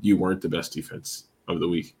say you weren't the best defense of the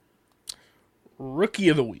week. Rookie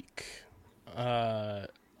of the week.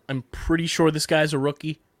 I'm pretty sure this guy's a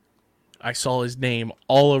rookie. I saw his name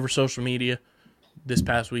all over social media this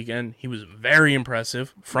past weekend. He was very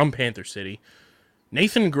impressive from Panther City.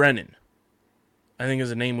 Nathan Grennan, I think,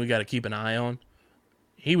 is a name we got to keep an eye on.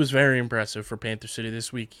 He was very impressive for Panther City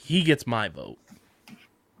this week. He gets my vote.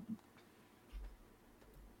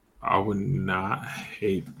 I would not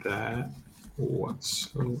hate that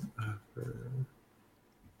whatsoever.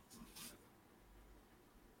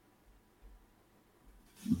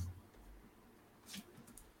 I'm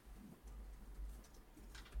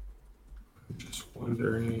just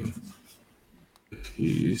wondering if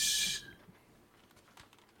he's...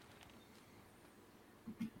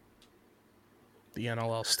 The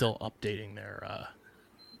NLL still updating their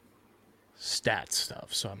stat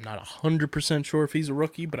stuff, so I'm not 100% sure if he's a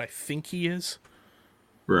rookie, but I think he is.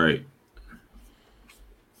 Right.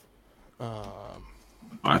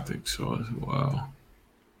 I think so as well.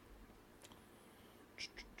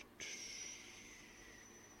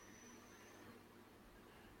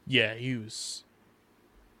 Yeah, he's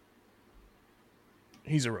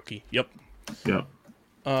a rookie. Yep.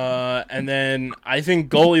 And then I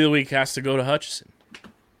think goalie of the week has to go to Hutchison.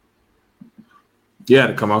 Yeah,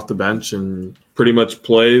 to come off the bench and pretty much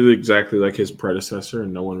play exactly like his predecessor,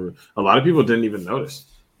 and a lot of people didn't even notice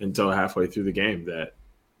until halfway through the game that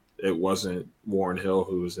it wasn't Warren Hill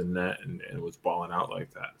who was in net and was balling out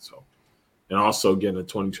like that. So, and also getting a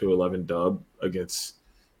 22-11 dub against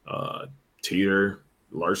Teeter,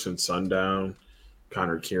 Larson Sundown,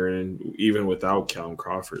 Connor Kieran, even without Callum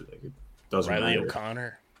Crawford, like it doesn't Riley matter.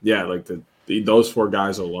 O'Connor. Yeah, like those 4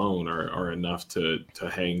 guys alone are enough to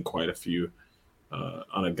hang quite a few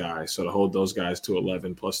on a guy. So to hold those guys to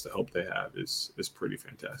 11 plus the help they have is pretty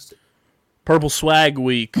fantastic. Purple Swag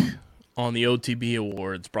Week on the OTB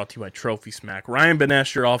Awards, brought to you by Trophy Smack. Ryan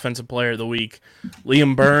Benesh, your Offensive Player of the Week.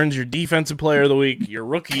 Liam Burns, your Defensive Player of the Week. Your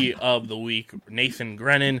Rookie of the Week, Nathan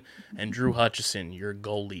Grennan. And Drew Hutchison, your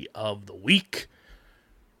Goalie of the Week.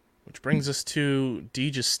 Which brings us to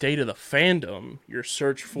Deej's State of the Fandom, your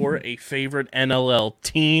search for a favorite NLL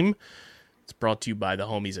team. It's brought to you by the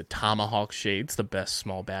homies at Tomahawk Shades, the best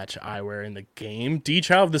small batch eyewear in the game. Deej,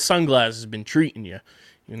 how have the sunglasses been treating you?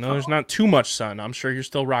 Even though there's not too much sun, I'm sure you're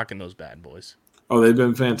still rocking those bad boys. Oh, they've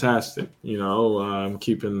been fantastic. I'm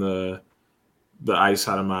keeping the ice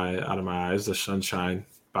out of my eyes, the sunshine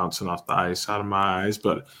bouncing off the ice out of my eyes.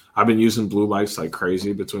 But I've been using blue lights like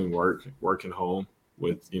crazy between work and home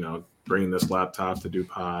with, bringing this laptop to do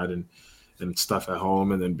pod and stuff at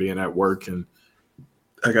home and then being at work. And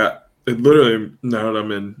I got it literally now that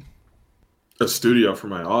I'm in a studio for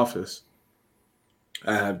my office,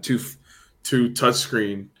 I have two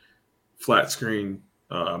touchscreen, flat screen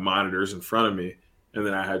monitors in front of me. And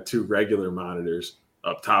then I had 2 regular monitors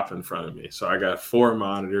up top in front of me. So I got 4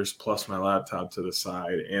 monitors plus my laptop to the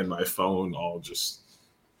side and my phone all just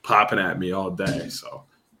popping at me all day. So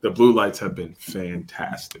the blue lights have been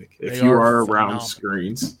fantastic. If you are around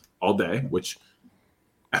screens all day, which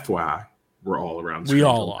FYI, we're all around. We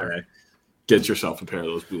all are. Get yourself a pair of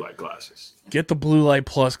those blue light glasses. Get the Blue Light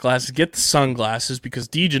Plus glasses. Get the sunglasses, because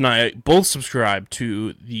Deej and I both subscribe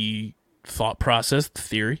to the thought process, the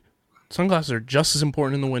theory. Sunglasses are just as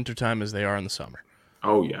important in the wintertime as they are in the summer.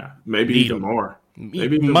 Oh, yeah. Maybe Need even them. more.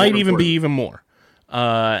 Might even be even more.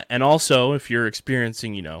 And also, if you're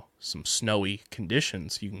experiencing, some snowy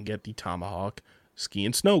conditions, you can get the Tomahawk ski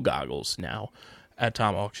and snow goggles now at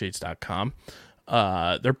TomahawkShades.com.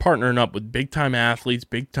 They're partnering up with big-time athletes,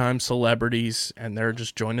 big-time celebrities, and they're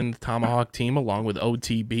just joining the Tomahawk team along with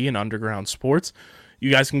OTB and Underground Sports.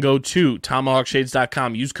 You guys can go to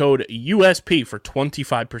TomahawkShades.com. Use code USP for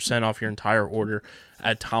 25% off your entire order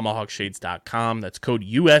at TomahawkShades.com. That's code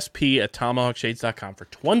USP at TomahawkShades.com for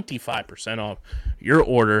 25% off your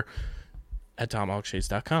order at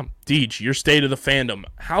TomahawkShades.com. Deej, your state of the fandom.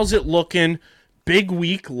 How's it looking? Big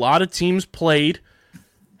week. A lot of teams played.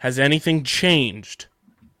 Has anything changed?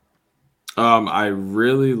 I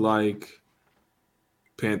really like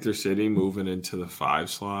Panther City moving into the 5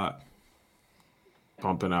 slot.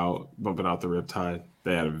 Bumping out the Riptide.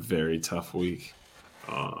 They had a very tough week.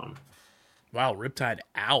 Wow, Riptide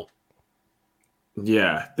out.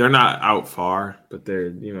 Yeah, they're not out far, but they're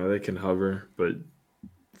they can hover. But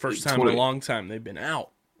First time in a long time they've been out.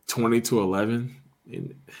 20-11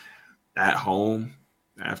 at home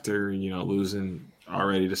after losing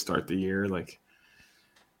already to start the year.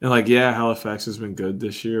 Yeah, Halifax has been good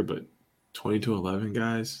this year, but 20-11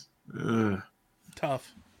 guys,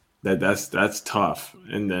 Tough. That's tough.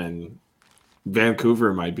 And then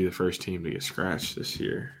Vancouver might be the first team to get scratched this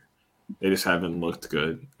year. They just haven't looked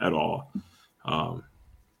good at all.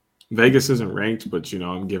 Vegas isn't ranked, but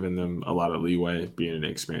I'm giving them a lot of leeway being an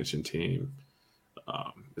expansion team.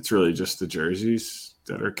 It's really just the jerseys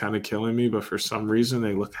that are kind of killing me, but for some reason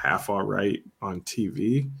they look half all right on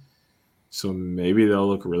TV. So maybe they'll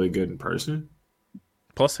look really good in person.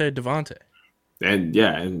 Plus they had Devontae. And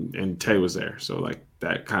yeah, and Tay was there. So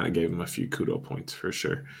that kind of gave him a few kudo points for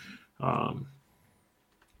sure.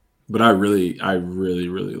 But I really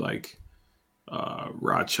like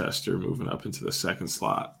Rochester moving up into the 2nd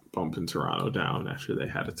slot, bumping Toronto down after they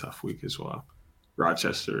had a tough week as well.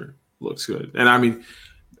 Rochester looks good. And I mean,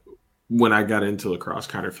 when I got into lacrosse,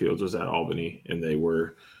 Connor Fields was at Albany, and they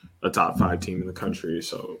were a top 5 team in the country.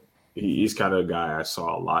 So he's kind of a guy I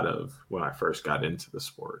saw a lot of when I first got into the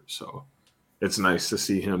sport. So it's nice to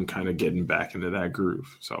see him kind of getting back into that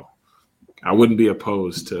groove. So I wouldn't be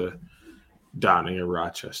opposed to donning a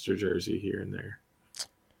Rochester jersey here and there.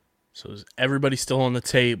 So is everybody still on the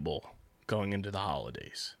table going into the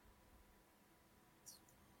holidays?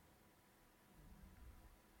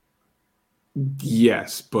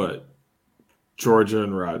 Yes, but Georgia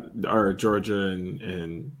and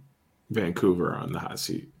Vancouver are on the hot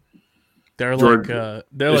seat. They're Georgia,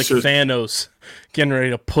 like Thanos getting ready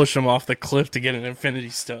to push them off the cliff to get an Infinity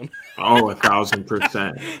Stone. Oh,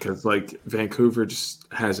 1,000%. Because Vancouver just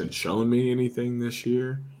hasn't shown me anything this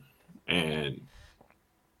year, and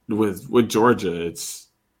with Georgia,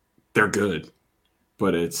 they're good,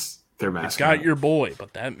 but it's their mascot. It's got your boy,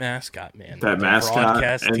 but that mascot, man. That mascot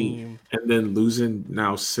broadcast team. And then losing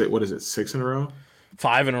now, 6 in a row?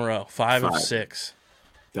 5 in a row. 5 of 6.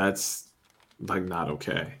 That's not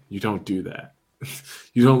okay. You don't do that.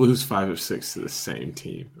 You don't lose 5 of 6 to the same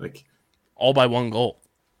team. All by 1 goal.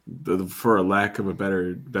 For a lack of a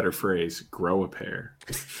better phrase, grow a pair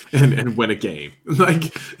and win a game. I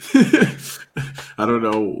don't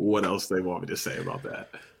know what else they want me to say about that.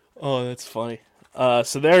 Oh, that's funny.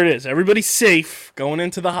 So there it is. Everybody's safe going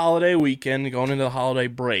into the holiday weekend, going into the holiday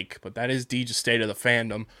break. But that is Deej's State of the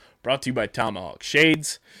Fandom, brought to you by Tomahawk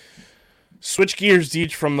Shades. Switch gears,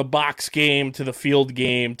 Deej, from the box game to the field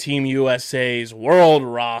game. Team USA's world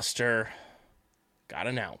roster got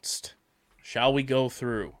announced. Shall we go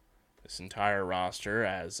through this entire roster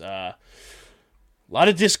as a lot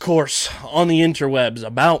of discourse on the interwebs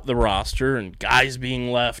about the roster and guys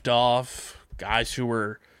being left off, guys who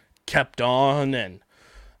were kept on, and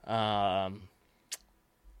I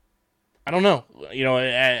don't know.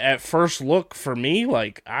 At first look for me,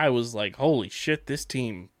 I was like, holy shit, this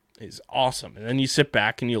team is awesome. And then you sit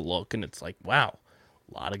back and you look and it's like, wow,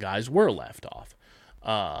 a lot of guys were left off.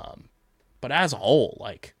 But as a whole,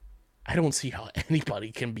 I don't see how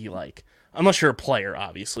anybody can be unless you're a player,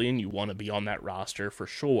 obviously, and you want to be on that roster for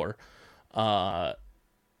sure. I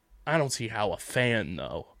don't see how a fan,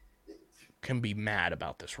 though, can be mad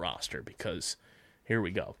about this roster, because here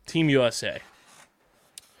we go. Team USA.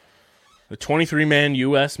 The 23-man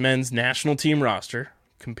U.S. men's national team roster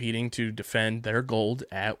competing to defend their gold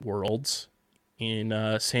at Worlds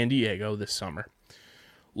in San Diego this summer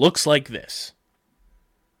looks like this.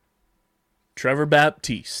 Trevor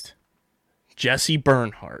Baptiste, Jesse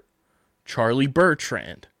Bernhardt, Charlie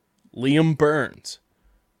Bertrand, Liam Burns,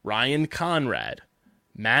 Ryan Conrad,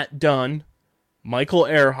 Matt Dunn, Michael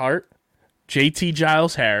Earhart, JT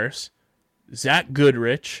Giles Harris, Zach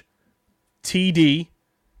Goodrich, TD,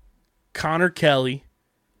 Connor Kelly,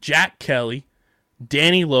 Jack Kelly,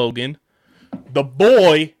 Danny Logan, the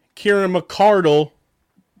boy, Kieran McCardle,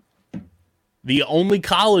 the only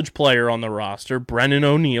college player on the roster, Brennan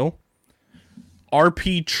O'Neill,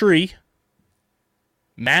 RP Tree,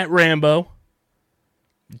 Matt Rambo,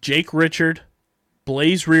 Jake Richard,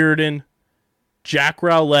 Blaze Reardon, Jack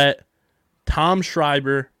Rowlett, Tom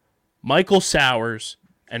Schreiber, Michael Sowers,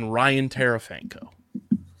 and Ryan Terafenko.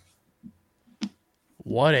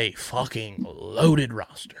 What a fucking loaded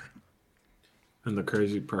roster. And the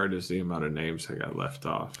crazy part is the amount of names that got left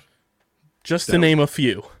off. Just to name a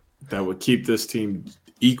few. That would keep this team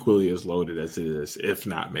equally as loaded as it is, if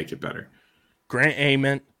not make it better. Grant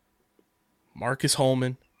Ament, Marcus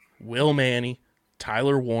Holman, Will Manny,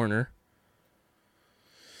 Tyler Warner.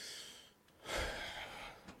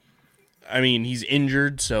 I mean, he's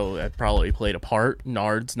injured, so that probably played a part.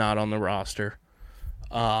 Nard's not on the roster.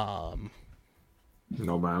 No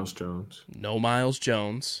Miles Jones. No Miles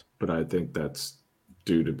Jones. But I think that's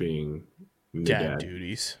due to being Dad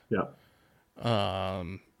duties. Yep.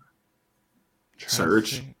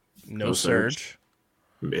 Surge. No Surge.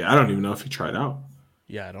 I don't even know if he tried out.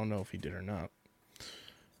 Yeah, I don't know if he did or not.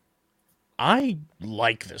 I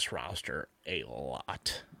like this roster a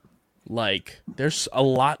lot. Like, there's a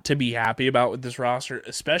lot to be happy about with this roster,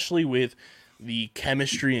 especially with the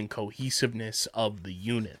chemistry and cohesiveness of the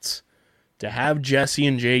units. To have Jesse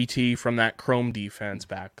and JT from that Chrome defense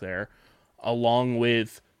back there, along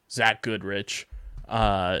with Zach Goodrich,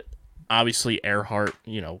 obviously Earhart,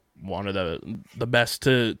 one of the best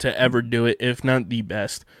to ever do it, if not the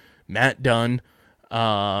best. Matt Dunn,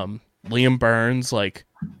 Liam Burns, like,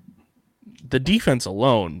 the defense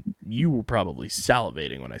alone, you were probably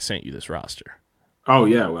salivating when I sent you this roster. Oh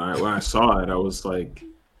yeah, when I saw it, I was like,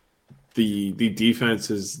 the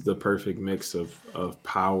defense is the perfect mix of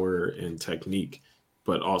power and technique,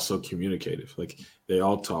 but also communicative. Like, they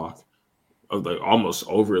all talk, like almost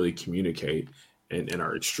overly communicate, and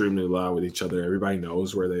are extremely loud with each other. Everybody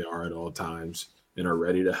knows where they are at all times and are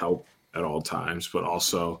ready to help at all times, but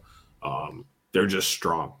also they're just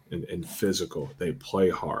strong and physical. They play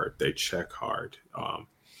hard. They check hard.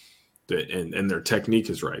 And their technique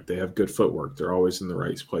is right. They have good footwork. They're always in the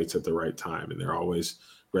right place at the right time, and they're always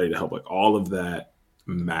ready to help. Like, all of that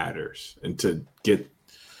matters. And to get,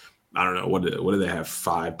 I don't know, what do they have,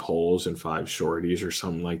 5 poles and 5 shorties or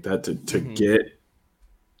something like that, to get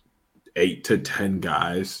 8 to 10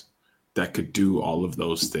 guys that could do all of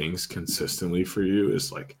those things consistently for you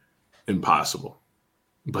is like impossible.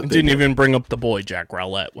 But I didn't even bring up the boy Jack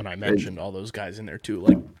Rowlett when I mentioned all those guys in there too.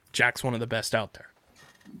 Like, Jack's one of the best out there.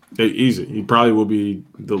 Easy. He probably will be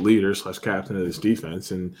the leader / captain of this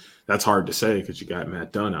defense, and that's hard to say because you got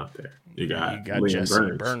Matt Dunn out there. You got Liam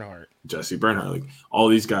Jesse Bernhardt. Like, all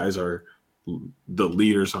these guys are the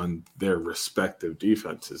leaders on their respective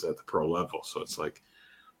defenses at the pro level. So it's like,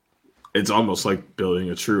 it's almost like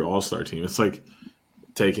building a true all-star team. It's like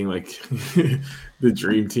taking like the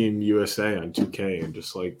Dream Team USA on 2K and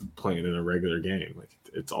just like playing in a regular game. Like,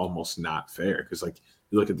 it's almost not fair because, like,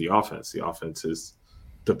 you look at the offense. The offense is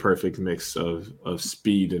the perfect mix of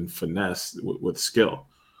speed and finesse with skill.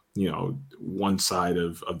 One side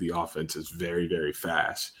of the offense is very, very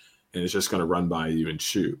fast, and it's just going to run by you and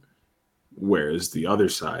shoot. Whereas the other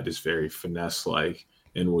side is very finesse-like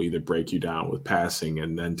and will either break you down with passing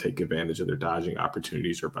and then take advantage of their dodging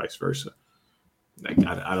opportunities, or vice versa. Like,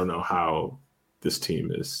 I don't know how this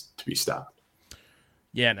team is to be stopped.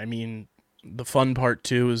 Yeah, and I mean, the fun part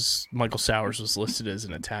too is Michael Sowers was listed as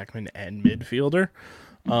an attackman and midfielder.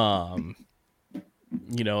 And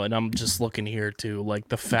I'm just looking here too, like,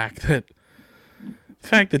 the fact that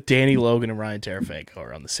Danny Logan and Ryan Terafenko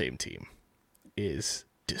are on the same team is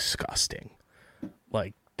disgusting.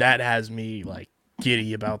 Like, that has me like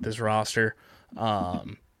giddy about this roster. Talk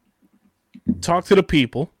to the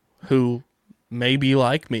people who may be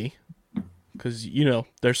like me, because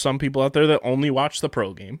there's some people out there that only watch the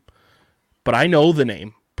pro game, but I know the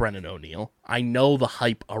name Brennan O'Neill. I know the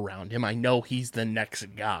hype around him. I know he's the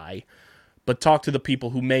next guy. But talk to the people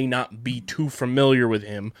who may not be too familiar with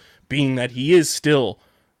him, being that he is still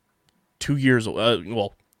 2 years,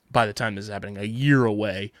 by the time this is happening, a year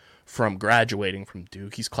away from graduating from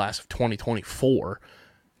Duke. He's class of 2024.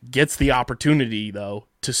 Gets the opportunity, though,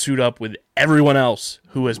 to suit up with everyone else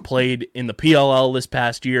who has played in the PLL this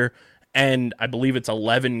past year, and I believe it's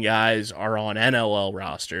 11 guys are on NLL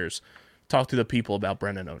rosters, Talk to the people about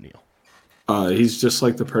Brendan O'Neill. He's just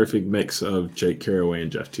like the perfect mix of Jake Carraway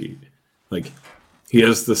and Jeff Teague. Like, he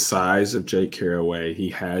has the size of Jake Carraway. He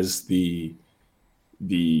has the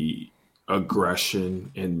aggression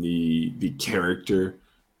and the character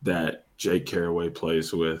that Jake Carraway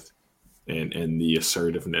plays with, and the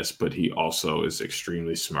assertiveness, but he also is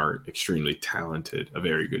extremely smart, extremely talented, a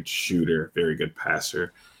very good shooter, very good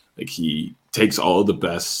passer. Like, he takes all the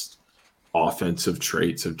best offensive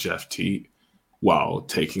traits of Jeff Teague while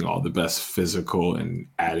taking all the best physical and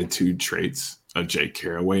attitude traits of Jake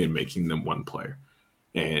Carraway and making them one player.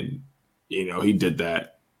 And, he did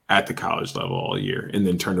that at the college level all year and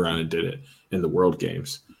then turned around and did it in the World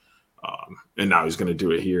Games. And now he's going to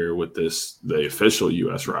do it here with the official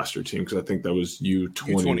U.S. roster team, because I think that was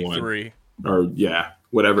U21. Or,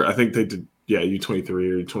 whatever. I think they did, U23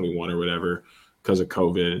 or U21 or whatever because of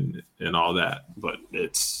COVID and all that. But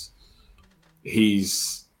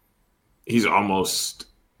he's almost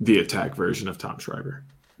the attack version of Tom Schreiber.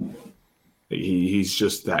 He's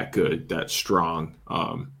just that good, that strong.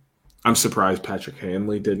 I'm surprised Patrick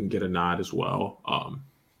Hanley didn't get a nod as well.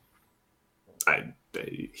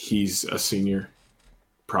 He's a senior,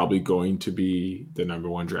 probably going to be the number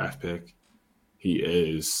 1 draft pick.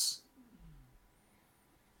 He's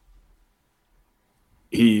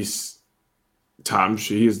he is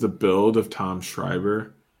the build of Tom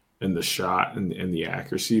Schreiber and the shot and the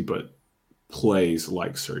accuracy, but plays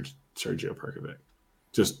like Sergio Perkovic.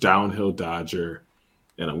 Just downhill dodger,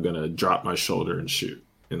 and I'm going to drop my shoulder and shoot.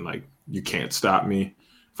 And, you can't stop me.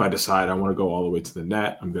 If I decide I want to go all the way to the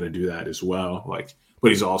net, I'm going to do that as well. But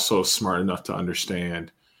he's also smart enough to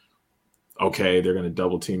understand, okay, they're going to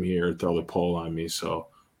double team here, throw the pole on me, so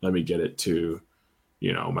let me get it to,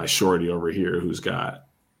 my shorty over here who's got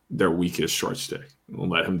their weakest short stick. We'll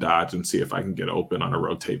let him dodge and see if I can get open on a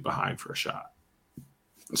rotate behind for a shot.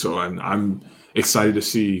 So I'm excited to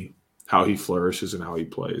see how he flourishes and how he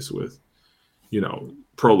plays with,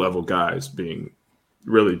 pro level guys being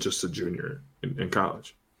really just a junior in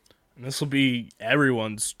college. And this will be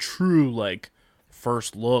everyone's true,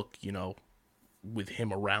 first look, with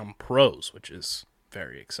him around pros, which is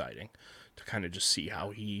very exciting to kind of just see how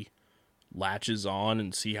he latches on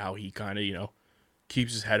and see how he kind of,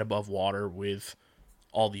 keeps his head above water with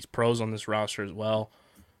all these pros on this roster as well.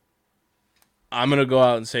 I'm going to go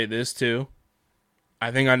out and say this too. I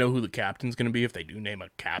think I know who the captain's going to be if they do name a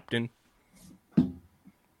captain.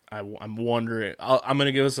 I'm wondering. I'm going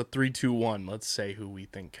to give us a 3-2-1. Let's say who we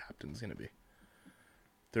think captain's going to be.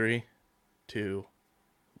 3, 2,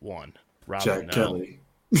 1. Rob, Jack Kelly.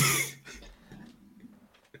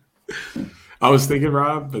 I was thinking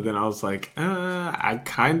Rob, but then I was like, I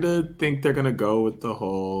kind of think they're going to go with the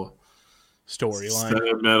whole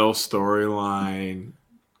sentimental storyline,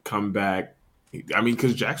 come back. I mean,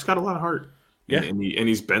 because Jack's got a lot of heart. Yeah. And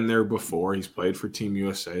he's been there before. He's played for Team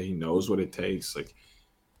USA. He knows what it takes.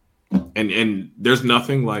 And there's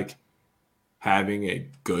nothing like having a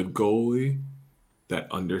good goalie that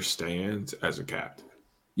understands as a captain.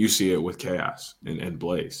 You see it with Chaos and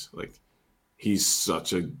Blaze. He's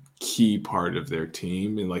such a key part of their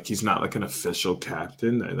team. And he's not an official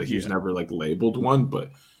captain. He's never labeled one,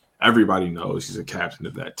 but everybody knows he's a captain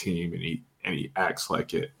of that team, and he acts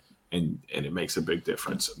like it. And it makes a big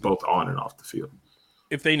difference both on and off the field.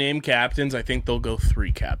 If they name captains, I think they'll go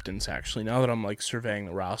 3 captains, actually. Now that I'm surveying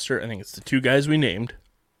the roster, I think it's the 2 guys we named.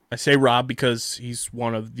 I say Rob because he's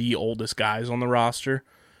one of the oldest guys on the roster.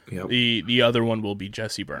 Yep. The other one will be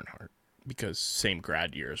Jesse Bernhardt because same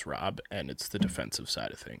grad year as Rob, and it's the defensive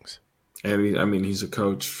side of things. And he's a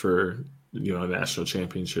coach for a national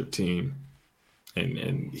championship team,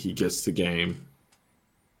 and he gets the game.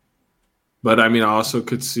 But I also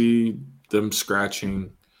could see them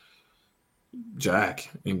scratching Jack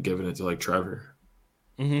and giving it to Trevor,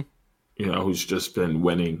 who's just been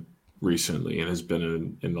winning recently and has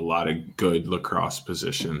been in a lot of good lacrosse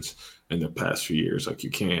positions in the past few years. You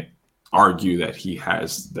can't argue that he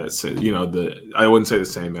has that, I wouldn't say the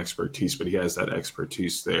same expertise, but he has that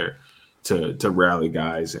expertise there to rally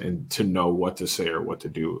guys and to know what to say or what to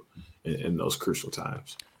do in those crucial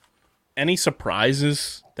times. Any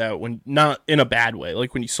surprises that when not in a bad way,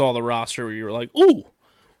 when you saw the roster where you were ooh,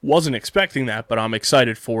 wasn't expecting that, but I'm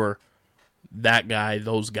excited for that guy,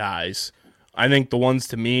 those guys. I think the ones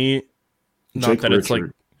to me, not that it's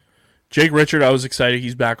Jake Richard, I was excited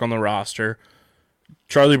he's back on the roster.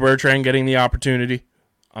 Charlie Bertrand getting the opportunity.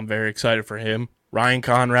 I'm very excited for him. Ryan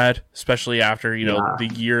Conrad, especially after,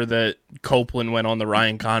 the year that Copeland went on the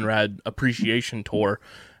Ryan Conrad appreciation tour,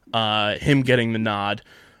 him getting the nod.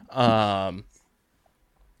 And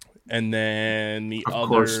then the of other,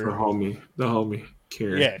 course, the homie.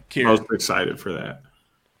 Kieran. Yeah, Kieran. Most excited for that.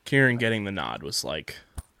 Kieran getting the nod was like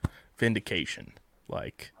vindication.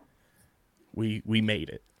 Like we made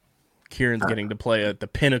it. Kieran's getting to play at the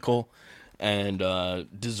pinnacle and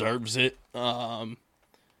deserves it. And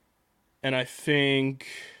I think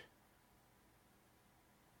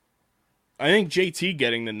JT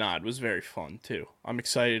getting the nod was very fun too. I'm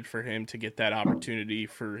excited for him to get that opportunity,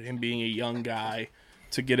 for him being a young guy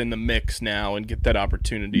to get in the mix now and get that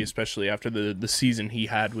opportunity, especially after the season he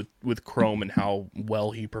had with Chrome and how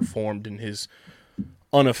well he performed in his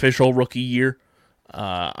unofficial rookie year.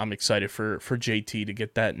 I'm excited for JT to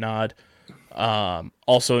get that nod.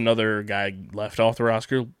 Also, another guy left off the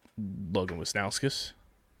roster, Logan Wisnauskas.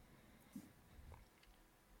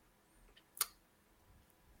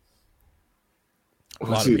 A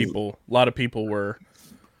lot of people were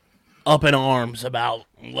up in arms about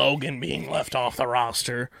Logan being left off the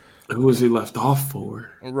roster. Who was he left off for?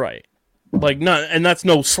 Right. Like, not, and that's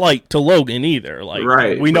no slight to Logan either. Like,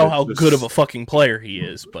 right, we know how good of a fucking player he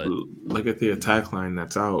is, but look at the attack line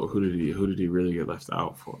that's out. Who did he really get left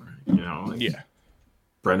out for? You know, like, yeah,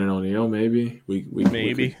 Brendan O'Neill, maybe.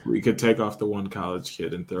 We could take off the one college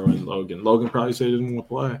kid and throw in Logan. Logan probably said he didn't want to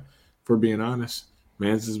play, for being honest.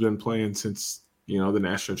 Mans has been playing since, the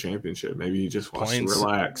national championship. Maybe he just wants to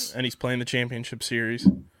relax. And he's playing the championship series.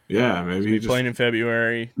 Yeah, maybe he's playing in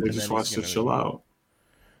February. He just wants to chill out.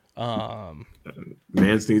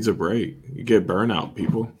 Mans needs a break. You get burnout,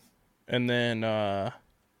 people. And then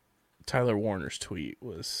Tyler Warner's tweet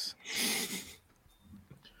was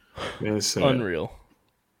unreal.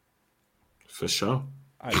 For sure.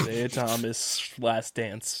 Isaiah Thomas last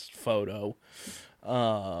dance photo.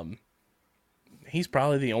 He's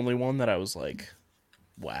probably the only one that I was like,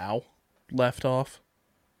 wow, left off.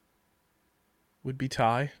 Would be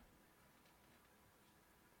Ty.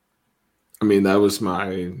 I mean, that was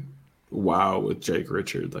my wow with Jake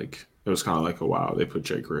Richard. Like, it was kind of like a wow. They put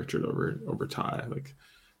Jake Richard over Ty. Like,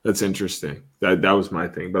 that's interesting. That was my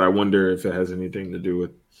thing. But I wonder if it has anything to do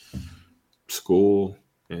with school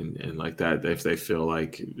and like that. If they feel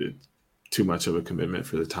like it's too much of a commitment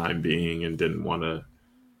for the time being and didn't want to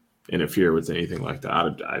interfere with anything like that.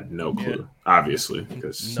 I have no clue, obviously,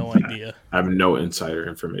 because no idea. I have no insider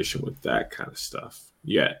information with that kind of stuff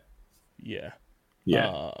yet. Yeah.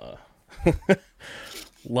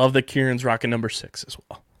 Love that Kieran's rocking number 6 as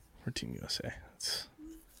well for Team USA.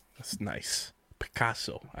 That's nice.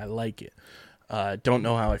 Picasso. I like it. Don't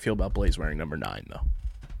know how I feel about Blaze wearing number 9 though.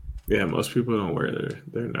 Yeah, most people don't wear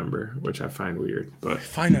their number, which I find weird. But I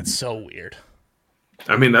find that so weird.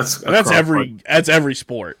 I mean, that's every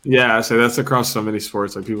sport. Yeah, I say that's across so many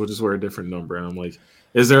sports. Like, people just wear a different number, and I'm like,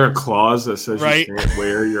 is there a clause that says you can't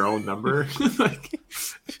wear your own number? Like,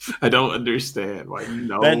 I don't understand why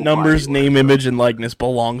that number's name, image, and likeness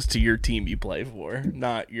belongs to your team you play for,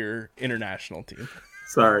 not your international team.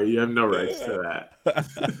 Sorry, you have no rights to that.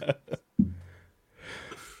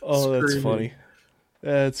 That's funny.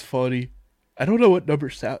 That's funny. I don't know what number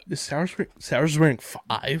is Sowers wearing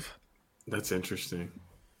 5. That's interesting.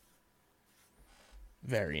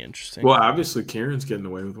 Very interesting. Well, obviously, Kieran's getting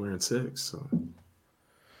away with wearing 6, so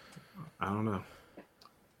I don't know.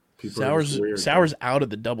 Sowers out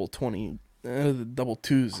of the double 20, the double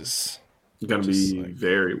 2s is gonna be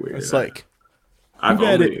very weird. It's like,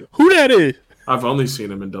 who that is? I've only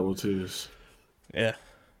seen him in double 2s. Yeah,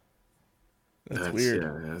 that's weird.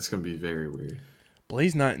 Yeah, it's gonna be very weird.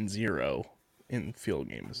 Blaze not in 0 in field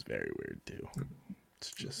game is very weird too.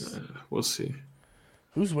 It's just we'll see.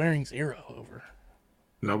 Who's wearing 0 over?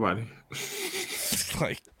 Nobody.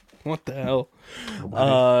 Like, what the hell?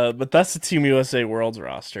 But that's the Team USA Worlds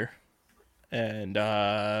roster. And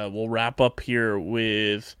we'll wrap up here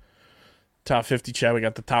with top 50 chat. We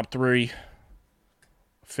got the top 3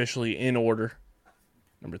 officially in order.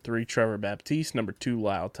 Number 3, Trevor Baptiste. Number 2,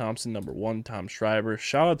 Lyle Thompson. Number 1, Tom Schreiber.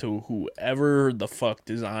 Shout out to whoever the fuck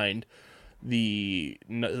designed the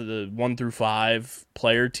 1 through 5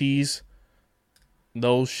 player tees.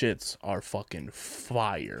 Those shits are fucking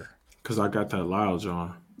fire. Because I got that Lyle,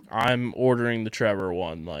 John. I'm ordering the Trevor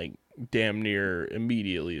one like damn near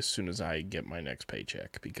immediately as soon as I get my next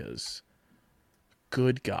paycheck, because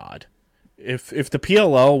good God, if the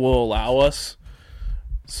PLL will allow us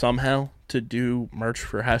somehow to do merch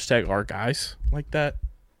for hashtag our guys like that,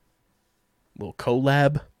 little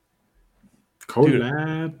collab.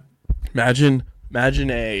 Dude, imagine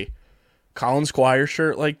a Colin Squire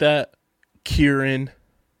shirt like that, Kieran.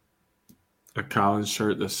 A Collins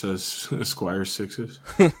shirt that says Squire 6s.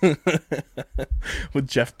 With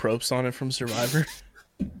Jeff Probst on it from Survivor.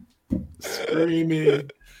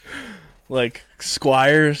 Screaming. Like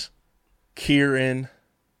Squires, Kieran,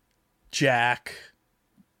 Jack,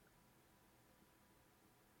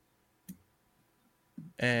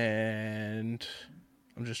 And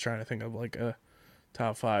I'm just trying to think of like a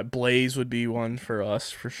top 5. Blaze would be one for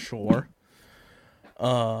us for sure.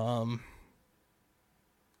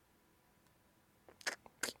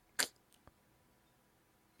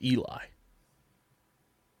 Eli.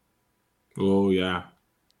 Oh yeah.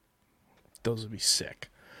 Those would be sick.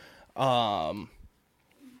 I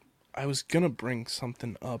was gonna bring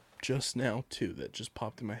something up just now too that just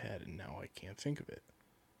popped in my head and now I can't think of it.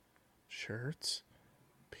 Shirts,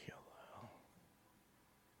 PLL.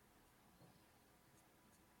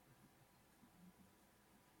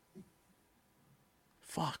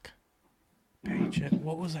 Fuck. Page it.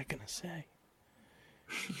 What was I gonna say?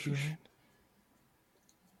 Shit.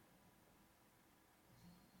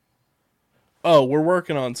 Oh, we're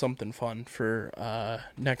working on something fun for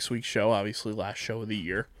next week's show. Obviously, last show of the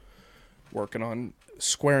year. Working on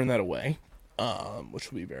squaring that away,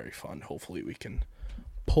 which will be very fun. Hopefully, we can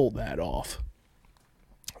pull that off.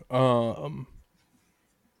 God,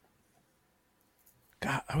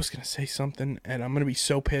 I was gonna say something, and I'm gonna be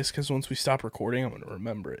so pissed because once we stop recording, I'm gonna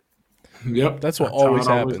remember it. Yep. That's what always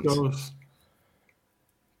how it happens. Goes.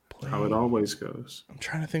 How it always goes. I'm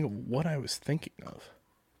trying to think of what I was thinking of.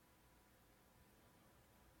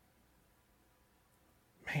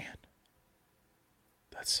 Man,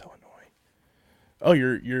 that's so annoying. Oh,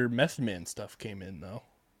 your Method Man stuff came in though.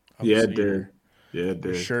 Yeah, it did. Yeah, it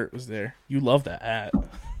Your did. shirt was there. You love that hat.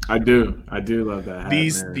 I do love that hat.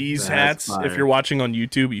 These hats, if you're watching on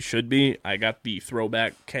YouTube, you should be. I got the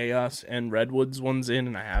throwback Chaos and Redwoods ones in,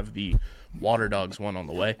 and I have the Water Dogs one on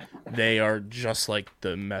the way. They are just like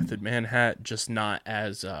the Method Man hat, just not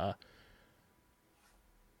as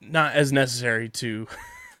necessary to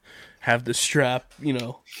have the strap,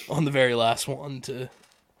 on the very last one to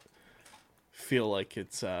feel like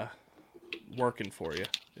it's working for you.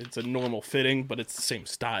 It's a normal fitting, but it's the same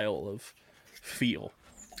style of feel.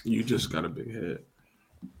 You just got a big head.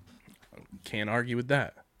 Can't argue with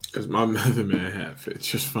that. Because my Method Man hat fits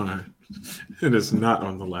just fine. And it's not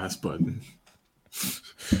on the last button.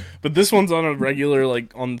 But this one's on a regular,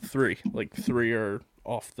 like, on 3. Like, 3 are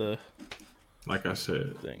off the like I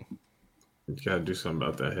said, thing. you got to do something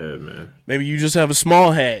about that head, man. Maybe you just have a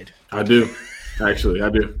small head. I do. Actually, I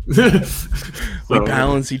do. We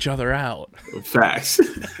balance each other out. Facts.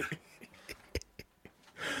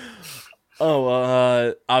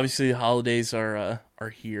 Obviously the holidays are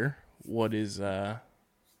here. What is your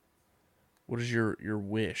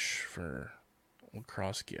wish for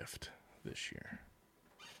lacrosse gift this year?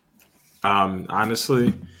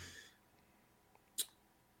 Honestly,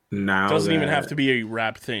 now doesn't even have to be a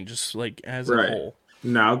wrapped thing, just like as a whole.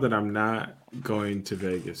 Now that I'm not going to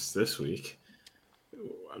Vegas this week,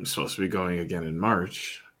 I'm supposed to be going again in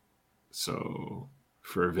March. So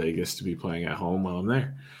for Vegas to be playing at home while I'm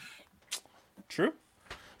there. True.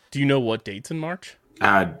 Do you know what dates in March?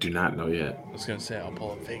 I do not know yet. I was going to say, I'll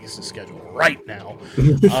pull up Vegas' schedule right now.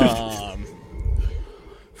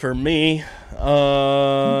 For me,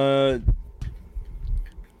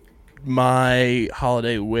 my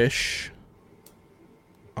holiday wish,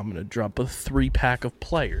 I'm going to drop a 3-pack of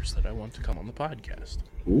players that I want to come on the podcast.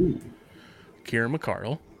 Ooh. Kieran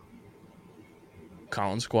McCardle,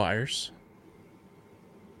 Colin Squires,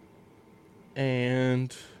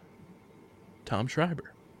 and Tom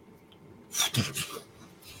Schreiber. Which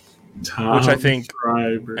I think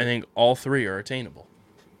all 3 are attainable.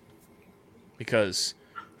 Because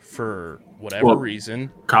for whatever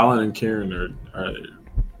reason, Colin and Kieran are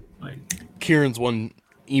like, Kieran's one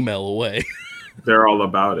email away. They're all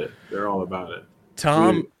about it.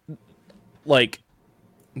 Tom, like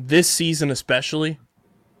this season especially,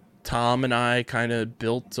 Tom and I kind of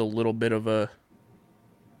built a little bit of a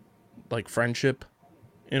like friendship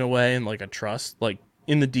in a way, and like a trust, like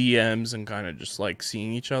in the DMs and kind of just like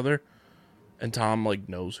seeing each other. And Tom like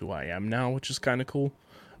knows who I am now, which is kind of cool.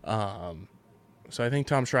 So I think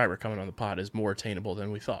Tom Schreiber coming on the pod is more attainable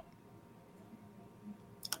than we thought.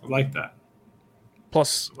 I like that.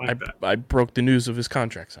 Plus, I broke the news of his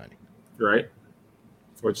contract signing. Right.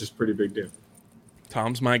 Which is a pretty big deal.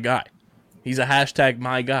 Tom's my guy. He's a hashtag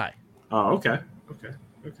my guy. Oh, okay.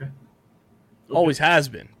 Always has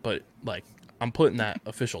been, but like I'm putting that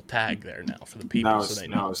official tag there now for the people so they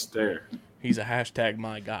know. Now it's there. He's a hashtag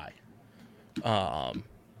my guy.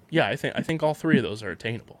 Yeah, I think all 3 of those are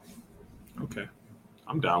attainable. Okay.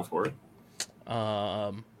 I'm down for it.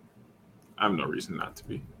 I have no reason not to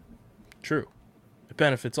be. True. It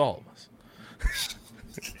benefits all of us.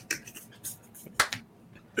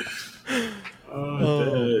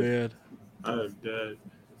 Man. I'm dead.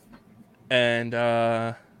 And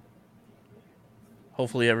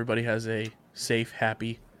hopefully everybody has a safe,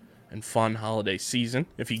 happy, and fun holiday season.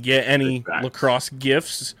 If you get any Facts. lacrosse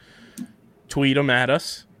gifts, tweet them at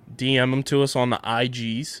us, DM them to us on the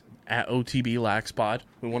IGs at OTB Laxpod.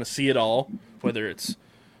 We want to see it all, whether it's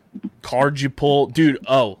cards you pull. Dude,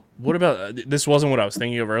 what about, this wasn't what I was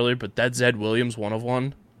thinking of earlier, but that Zed Williams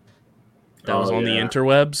 1-of-1 that was on the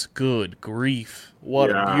interwebs. Good grief. What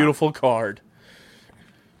a beautiful card.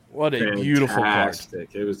 What a beautiful card.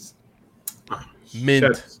 It was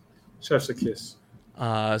mint. Chef's a kiss.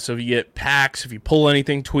 So if you get packs, if you pull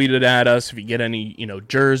anything, tweet it at us. If you get any,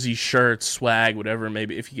 jerseys, shirts, swag, whatever,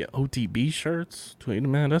 maybe if you get OTB shirts, tweet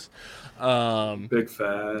them at us. Big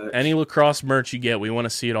fat. Any lacrosse merch you get, we want to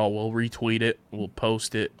see it all. We'll retweet it. We'll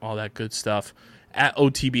post it. All that good stuff at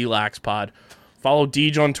OTB Laxpod. Follow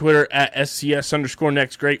Deej on Twitter at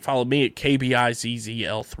SCS_NextGreat. Follow me at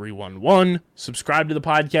KBIZZL311. Subscribe to the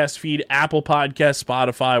podcast feed, Apple Podcasts,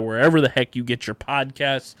 Spotify, wherever the heck you get your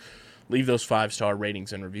podcasts. Leave those 5-star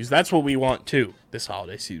ratings and reviews. That's what we want, too, this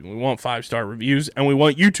holiday season. We want 5-star reviews, and we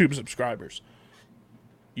want YouTube subscribers.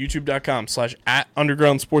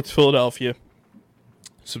 YouTube.com/@UndergroundSportsPhiladelphia.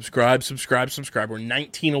 Subscribe. We're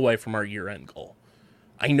 19 away from our year-end goal.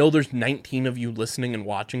 I know there's 19 of you listening and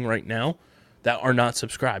watching right now that are not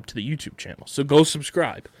subscribed to the YouTube channel. So go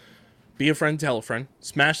subscribe. Be a friend, tell a friend.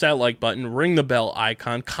 Smash that like button. Ring the bell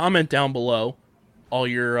icon. Comment down below all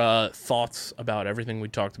your thoughts about everything we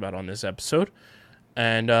talked about on this episode.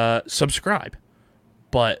 And subscribe.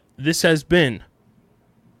 But this has been...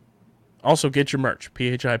 Also, get your merch.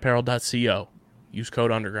 phiapparel.co. Use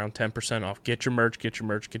code underground, 10% off. Get your merch.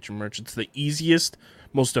 It's the easiest,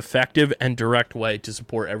 most effective, and direct way to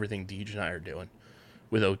support everything Deej and I are doing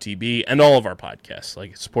with OTB and all of our podcasts.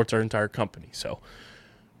 Like, it supports our entire company. So,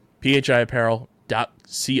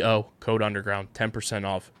 phiapparel.co, code underground, 10%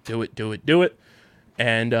 off. Do it.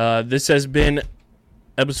 And this has been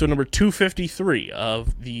episode number 253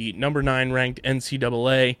 of the number 9 ranked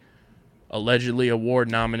NCAA, allegedly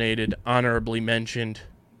award-nominated, honorably mentioned,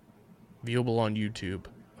 viewable on YouTube,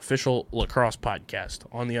 official lacrosse podcast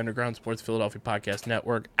on the Underground Sports Philadelphia Podcast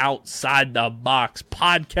Network, Outside the Box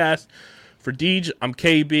podcast. For Deej, I'm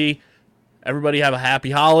KB. Everybody have a happy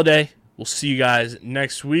holiday. We'll see you guys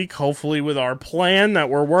next week, hopefully with our plan that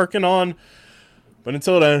we're working on. But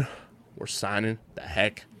until then, we're signing the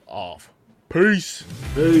heck off. Peace.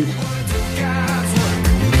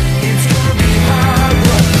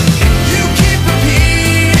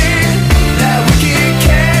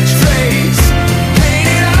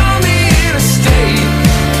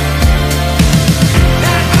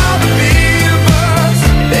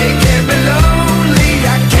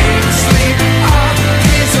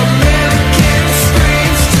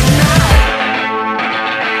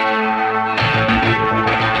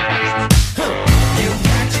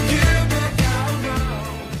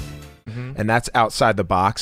 And that's Outside the Box.